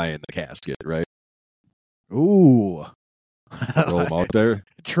ally in the casket, right? Ooh. Throw them out there.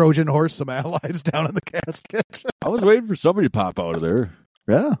 Trojan horse some allies down in the casket. I was waiting for somebody to pop out of there.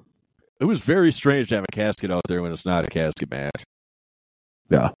 Yeah. It was very strange to have a casket out there when it's not a casket match.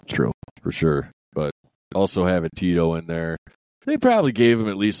 Yeah, true. For sure. But also having Tito in there. They probably gave him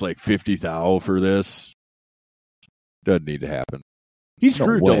at least like 50,000 for this. Doesn't need to happen. He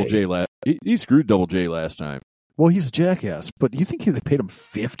screwed Double J he screwed Double J last time. Well, he's a jackass, but you think they paid him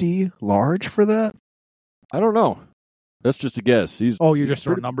 50 large for that? I don't know. That's just a guess. You're just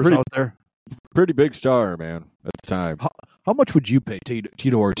throwing numbers out there? Pretty big star, man, at the time. How much would you pay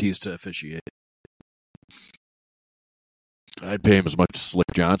Tito Ortiz to officiate? I'd pay him as much as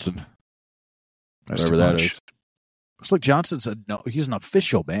Slick Johnson. Whatever that is. Slick Johnson said no. He's an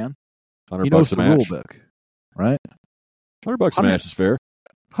official, man. $100 he knows the rule book, right? $100 a match is fair.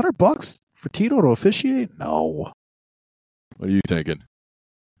 $100 for Tito to officiate? No. What are you thinking?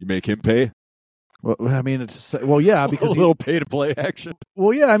 You make him pay? Well, I mean, yeah, because a little pay to play action.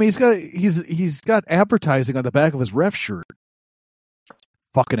 Well, yeah, I mean, he's got advertising on the back of his ref shirt.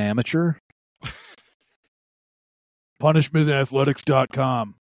 Fucking amateur.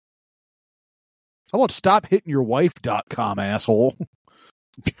 PunishmentAthletics.com. How about StopHittingYourWife.com, asshole?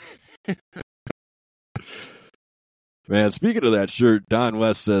 Man, speaking of that shirt, Don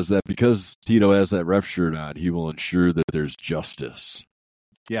West says that because Tito has that ref shirt on, he will ensure that there's justice.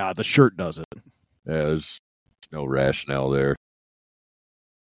 Yeah, the shirt does it. Yeah, there's no rationale there.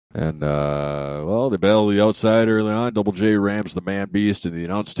 And, they battle the outside early on. Double J rams the man beast in the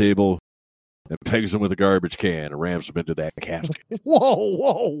announce table and pegs him with a garbage can and rams him into that casket.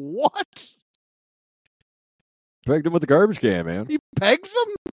 Whoa, what? Pegged him with a garbage can, man. He pegs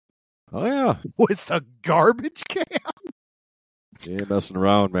him? Oh, yeah. With a garbage can? He ain't messing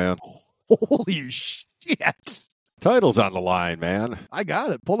around, man. Holy shit. Title's on the line, man. I got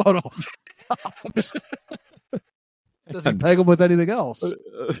it. Pull out all. Doesn't peg him with anything else.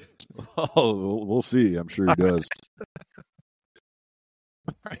 We'll see. I'm sure he does.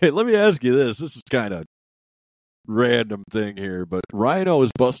 All right, let me ask you this. This is kind of random thing here, but Rhino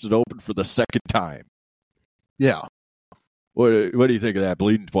is busted open for the second time. Yeah. What do you think of that?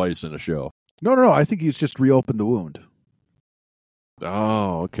 Bleeding twice in a show. No. I think he's just reopened the wound.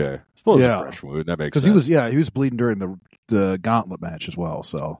 Oh, okay. I suppose it's a fresh wound. That makes sense. Because he was bleeding during the gauntlet match as well.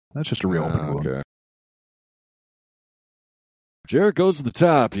 So that's just a reopened wound. Okay. Jarrett goes to the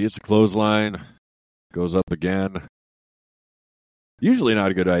top. He hits a clothesline. Goes up again. Usually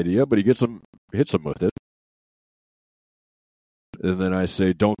not a good idea, but he hits him with it. And then I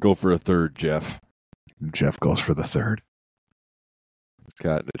say, don't go for a third, Jeff. Jeff goes for the third. He's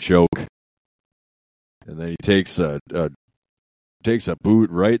got a choke. And then he takes a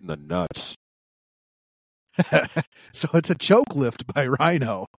boot right in the nuts. So it's a choke lift by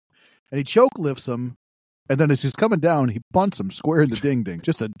Rhino. And he choke lifts him. And then as he's coming down, he bunts him square in the ding-ding.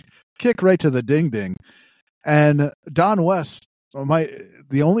 Just a kick right to the ding-ding. And Don West,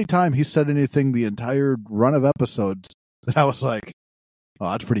 the only time he said anything the entire run of episodes that I was like,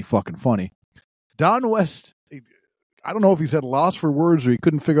 oh, that's pretty fucking funny. Don West, I don't know if he's at a loss for words or he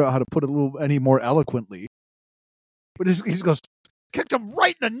couldn't figure out how to put it any more eloquently. But he just goes, kicked him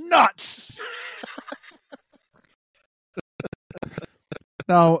right in the nuts.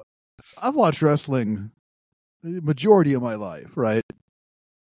 Now, I've watched wrestling the majority of my life, right?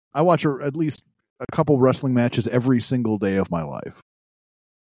 I watch at least a couple wrestling matches every single day of my life.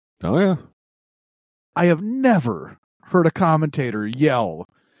 Oh, yeah. I have never heard a commentator yell,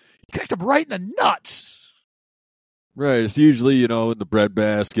 kicked him right in the nuts. Right. It's usually, in the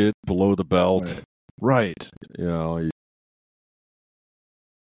breadbasket, below the belt. Right.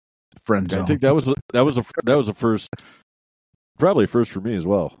 Friend zone. I think that was a first, probably a first for me as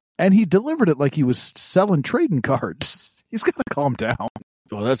well. And he delivered it like he was selling trading cards. He's got to calm down.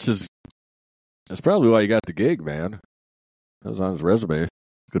 Well, that's probably why he got the gig, man. That was on his resume.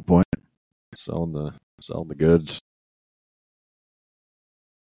 Good point. Selling the goods.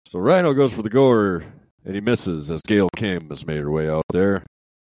 So Rhino goes for the goer, and he misses as Gail Kim has made her way out there.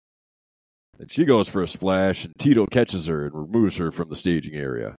 And she goes for a splash, and Tito catches her and removes her from the staging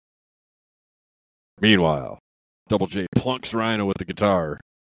area. Meanwhile, Double J plunks Rhino with the guitar.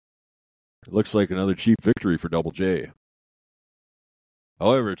 It looks like another cheap victory for Double J.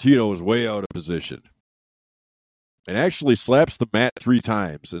 However, Tito is way out of position and actually slaps the mat 3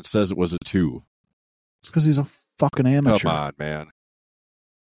 times and says it was a 2. It's because he's a fucking amateur. Come on, man.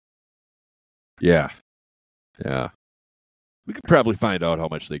 Yeah. We could probably find out how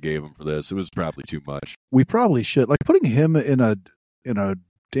much they gave him for this. It was probably too much. We probably should. Like putting him in a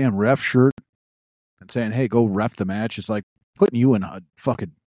damn ref shirt and saying, hey, go ref the match. It's like putting you in a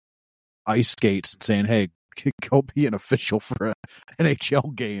fucking ice skates and saying, hey, go be an official for an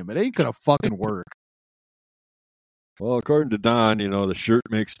NHL game. It ain't going to fucking work. Well, according to Don, the shirt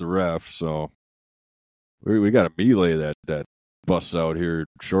makes the ref, so we got a melee that busts out here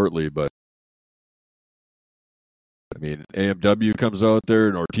shortly, but I mean, AMW comes out there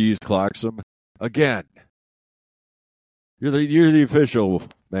and Ortiz clocks him again. You're the official,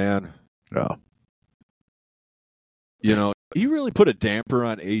 man. Oh. He really put a damper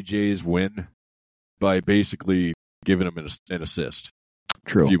on AJ's win by basically giving him an assist.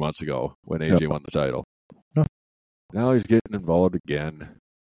 True. A few months ago when AJ won the title. Huh. Now he's getting involved again.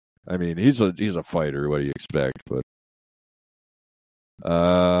 I mean, he's a fighter. What do you expect? But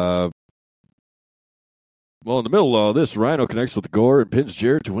well, in the middle of all this, Rhino connects with Gore and pins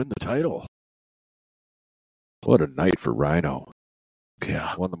Jarrett to win the title. What a night for Rhino.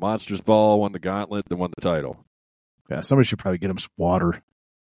 Yeah. Won the Monsters Ball, won the Gauntlet, then won the title. Yeah, somebody should probably get him some water.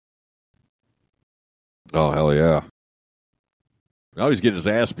 Oh, hell yeah. Now he's getting his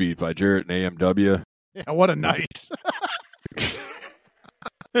ass beat by Jarrett and AMW. Yeah, what a night.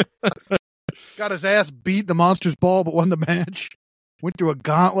 Got his ass beat the Monsters Ball, but won the match. Went through a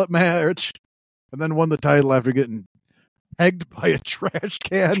gauntlet match. And then won the title after getting pegged by a trash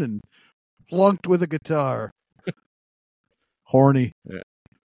can and plunked with a guitar. Horny. Yeah.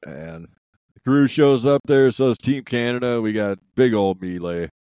 And the crew shows up there, so is Team Canada. We got big old melee.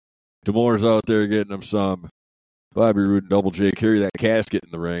 D'Amore's out there getting him some. Bobby Roode and Double J carry that casket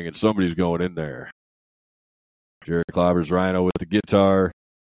in the ring, and somebody's going in there. Jarrett clobbers Rhino with the guitar,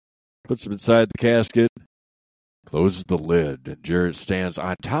 puts him inside the casket, closes the lid, and Jarrett stands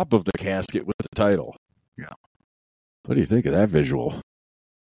on top of the casket with the title. Yeah. What do you think of that visual?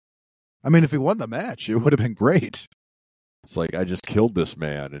 I mean, if he won the match, it would have been great. It's like, I just killed this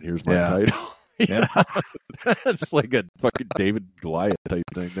man, and here's my title. Yeah. It's like a fucking David Goliath type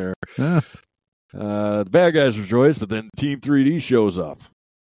thing there. Yeah. The bad guys rejoice, but then Team 3D shows up,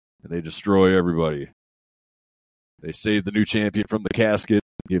 and they destroy everybody. They save the new champion from the casket,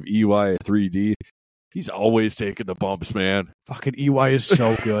 give EY a 3D. He's always taking the bumps, man. Fucking EY is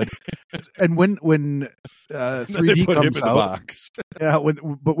so good. And when 3D put comes him in out, the box. Yeah,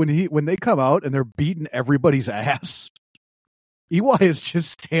 when they come out and they're beating everybody's ass, EY is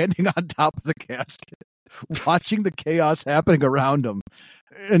just standing on top of the casket, watching the chaos happening around him,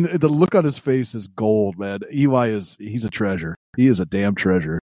 and the look on his face is gold, man. He's a treasure. He is a damn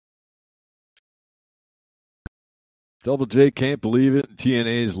treasure. Double J can't believe it.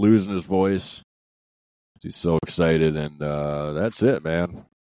 TNA is losing his voice. He's so excited, and that's it, man.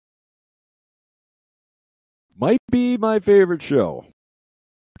 Might be my favorite show.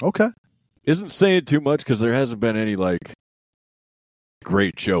 Okay. Isn't saying too much because there hasn't been any,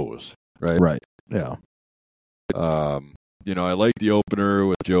 great shows, right? Right, yeah. I like the opener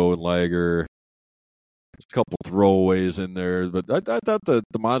with Joe and Liger. There's a couple throwaways in there, but I thought the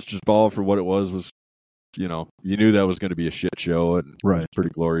Monsters Ball, for what it was, you knew that was going to be a shit show, and right. It was a pretty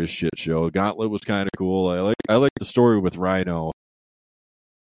glorious shit show. Gauntlet was kind of cool. I like the story with Rhino.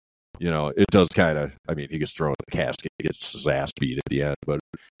 It does kind of, he gets thrown in the casket, he gets his ass beat at the end, but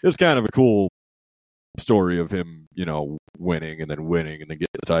it's kind of a cool story of him, winning and then getting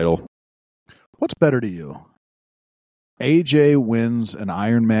the title. What's better to you? AJ wins an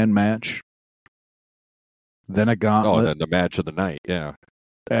Iron Man match, then a gauntlet. Oh, and then the match of the night, yeah.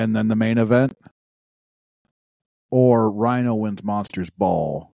 And then the main event? or Rhino wins Monsters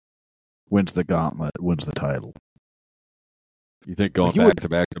Ball, wins the gauntlet, wins the title. You think going back to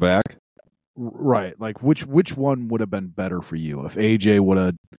back to back? Right. Like, which one would have been better for you? If AJ would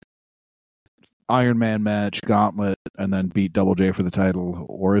have Iron Man match, gauntlet, and then beat Double J for the title,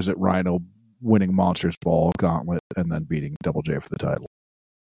 or is it Rhino winning Monsters Ball, gauntlet, and then beating Double J for the title?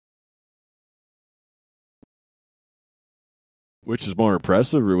 Which is more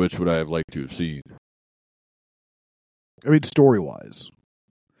impressive, or which would I have liked to have seen? I mean, story-wise.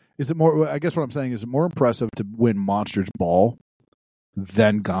 Is it more, I guess what I'm saying, is it more impressive to win Monsters Ball,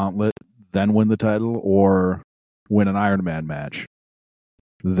 then gauntlet, then win the title, or win an Iron Man match,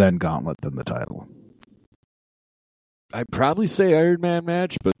 then gauntlet, then the title? I'd probably say Iron Man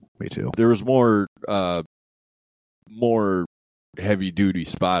match, but me too. There was more heavy-duty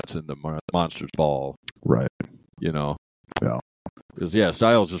spots in the Monsters Ball. Right. You know? Yeah. Because,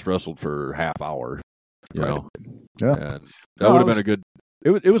 Styles just wrestled for half hour. You know? Yeah. And that would have been a good...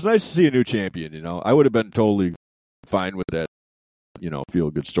 It was nice to see a new champion, you know? I would have been totally fine with that,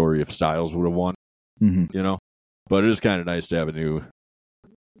 feel-good story if Styles would have won, you know? But it is kind of nice to have a new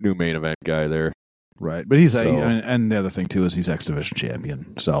main event guy there. Right. But and the other thing, too, is he's X Division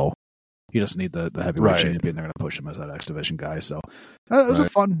champion, so he doesn't need the heavyweight champion. They're going to push him as that X Division guy, so it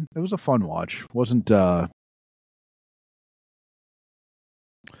was a fun watch.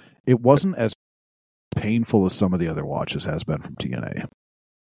 It wasn't as painful as some of the other watches has been from TNA.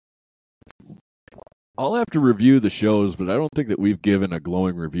 I'll have to review the shows, but I don't think that we've given a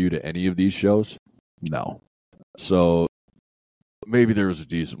glowing review to any of these shows. No. So maybe there was a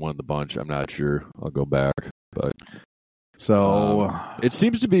decent one in the bunch. I'm not sure. I'll go back. But it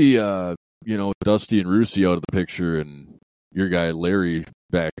seems to be, Dusty and Rusi out of the picture, and your guy Larry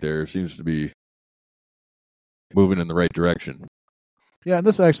back there seems to be moving in the right direction. Yeah, and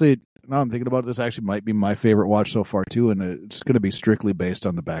this actually, now I'm thinking about it, this actually might be my favorite watch so far too, and it's going to be strictly based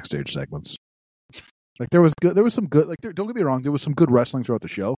on the backstage segments. Like there was some good. Like don't get me wrong, there was some good wrestling throughout the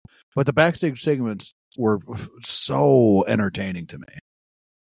show, but the backstage segments were so entertaining to me.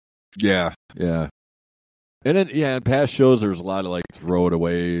 Yeah. And then in past shows there was a lot of like throw it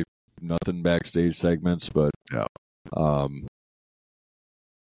away, nothing backstage segments, but I'm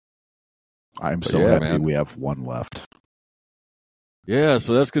so happy we have one left. Yeah,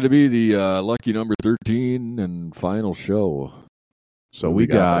 so that's going to be the lucky number 13 and final show. So we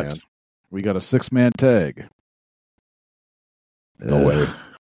got a 6-man tag. No way.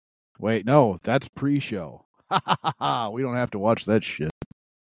 Wait, no, that's pre-show. We don't have to watch that shit.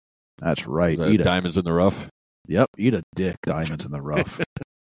 That's right. Eat Diamonds in the Rough? Yep, eat a dick, Diamonds in the Rough.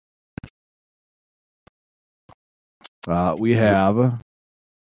 We have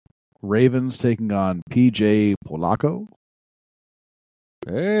Ravens taking on PJ Polacco.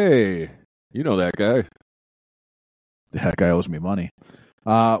 Hey, you know that guy. That guy owes me money.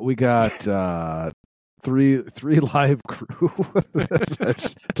 We got three live crew.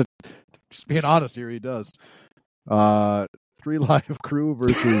 Just being honest here, he does. 3 live crew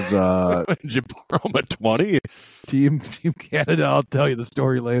versus Roma 20. Team Canada. I'll tell you the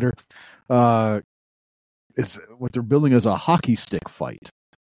story later. It's what they're building as a hockey stick fight.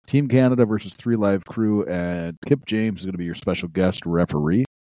 Team Canada versus 3 live crew, and Kip James is going to be your special guest referee.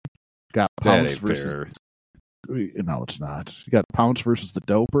 Got Pounce versus. Fair. No, it's not. You got Pounce versus the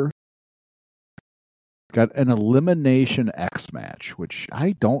Doper. Got an Elimination X match, which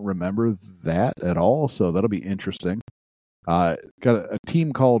I don't remember that at all, so that'll be interesting. Got a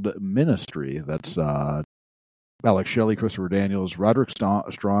team called Ministry. That's Alex Shelley, Christopher Daniels, Roderick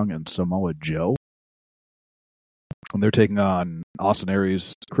Strong, and Samoa Joe. And they're taking on Austin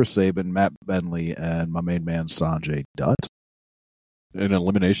Aries, Chris Sabin, Matt Bentley, and my main man, Sanjay Dutt. An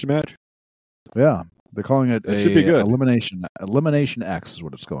elimination match? Yeah. They're calling it should be good. Elimination X is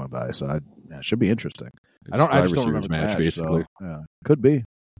what it's going by. So it should be interesting. I just don't remember the match, basically. So, yeah, could be.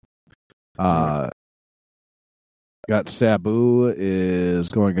 Got Sabu is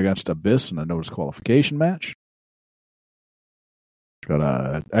going against Abyss in a no disqualification match. Got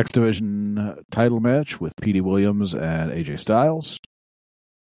a X Division title match with Petey Williams and AJ Styles.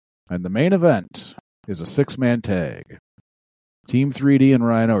 And the main event is a 6-man tag. Team 3D and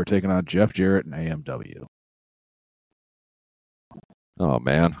Rhino are taking on Jeff Jarrett and AMW. Oh,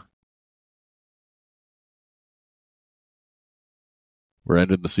 man. We're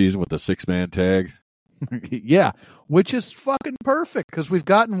ending the season with a 6-man tag. Yeah, which is fucking perfect because we've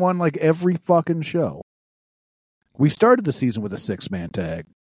gotten one like every fucking show. We started the season with a 6-man tag.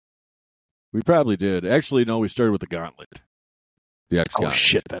 We probably did. Actually, no, we started with the Gauntlet. The X Gauntlet. Oh,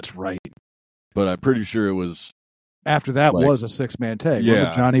 shit, that's right. But I'm pretty sure it was... After that was a 6-man tag.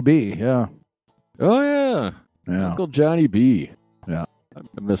 Yeah. Johnny B, yeah. Oh, yeah. Yeah. Uncle Johnny B. Yeah.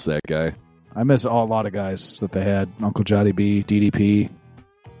 I miss that guy. I miss a lot of guys that they had. Uncle Johnny B, DDP,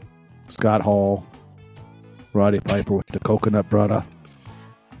 Scott Hall, Roddy Piper with the coconut brother.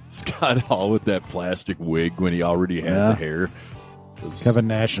 Scott Hall with that plastic wig when he already had the hair. Kevin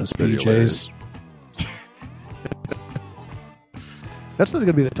Nash and his pretty PJs. That's going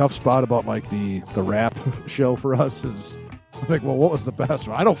to be the tough spot about like the rap show for us is like, well, what was the best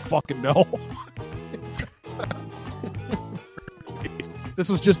one? I don't fucking know. This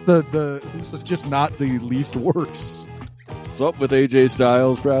was just this was just not the least worst. Something with AJ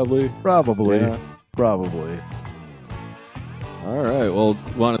Styles, probably. Probably. Yeah. Probably. All right. Well,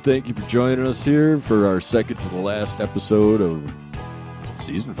 want to thank you for joining us here for our second to the last episode of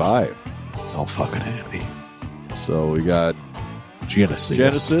season 5. It's all fucking happy. So we got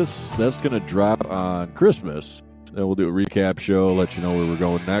Genesis. That's going to drop on Christmas. Then we'll do a recap show, let you know where we're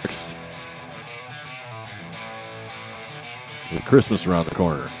going next. With Christmas around the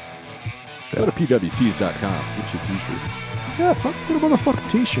corner. Go to pwts.com. Get your t-shirt. Yeah, fuck, get a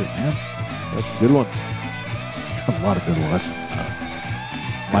motherfucking t-shirt, man. That's a good one. A lot of good ones.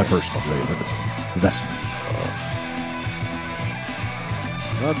 My personal favorite. Best of.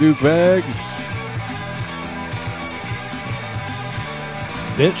 Now, Duke Bags.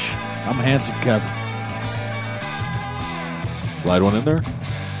 Bitch, I'm Handsome Kevin. Slide one in there.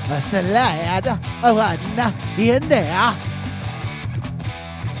 In there.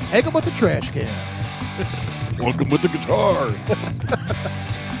 Egg him with the trash can. Welcome with the guitar.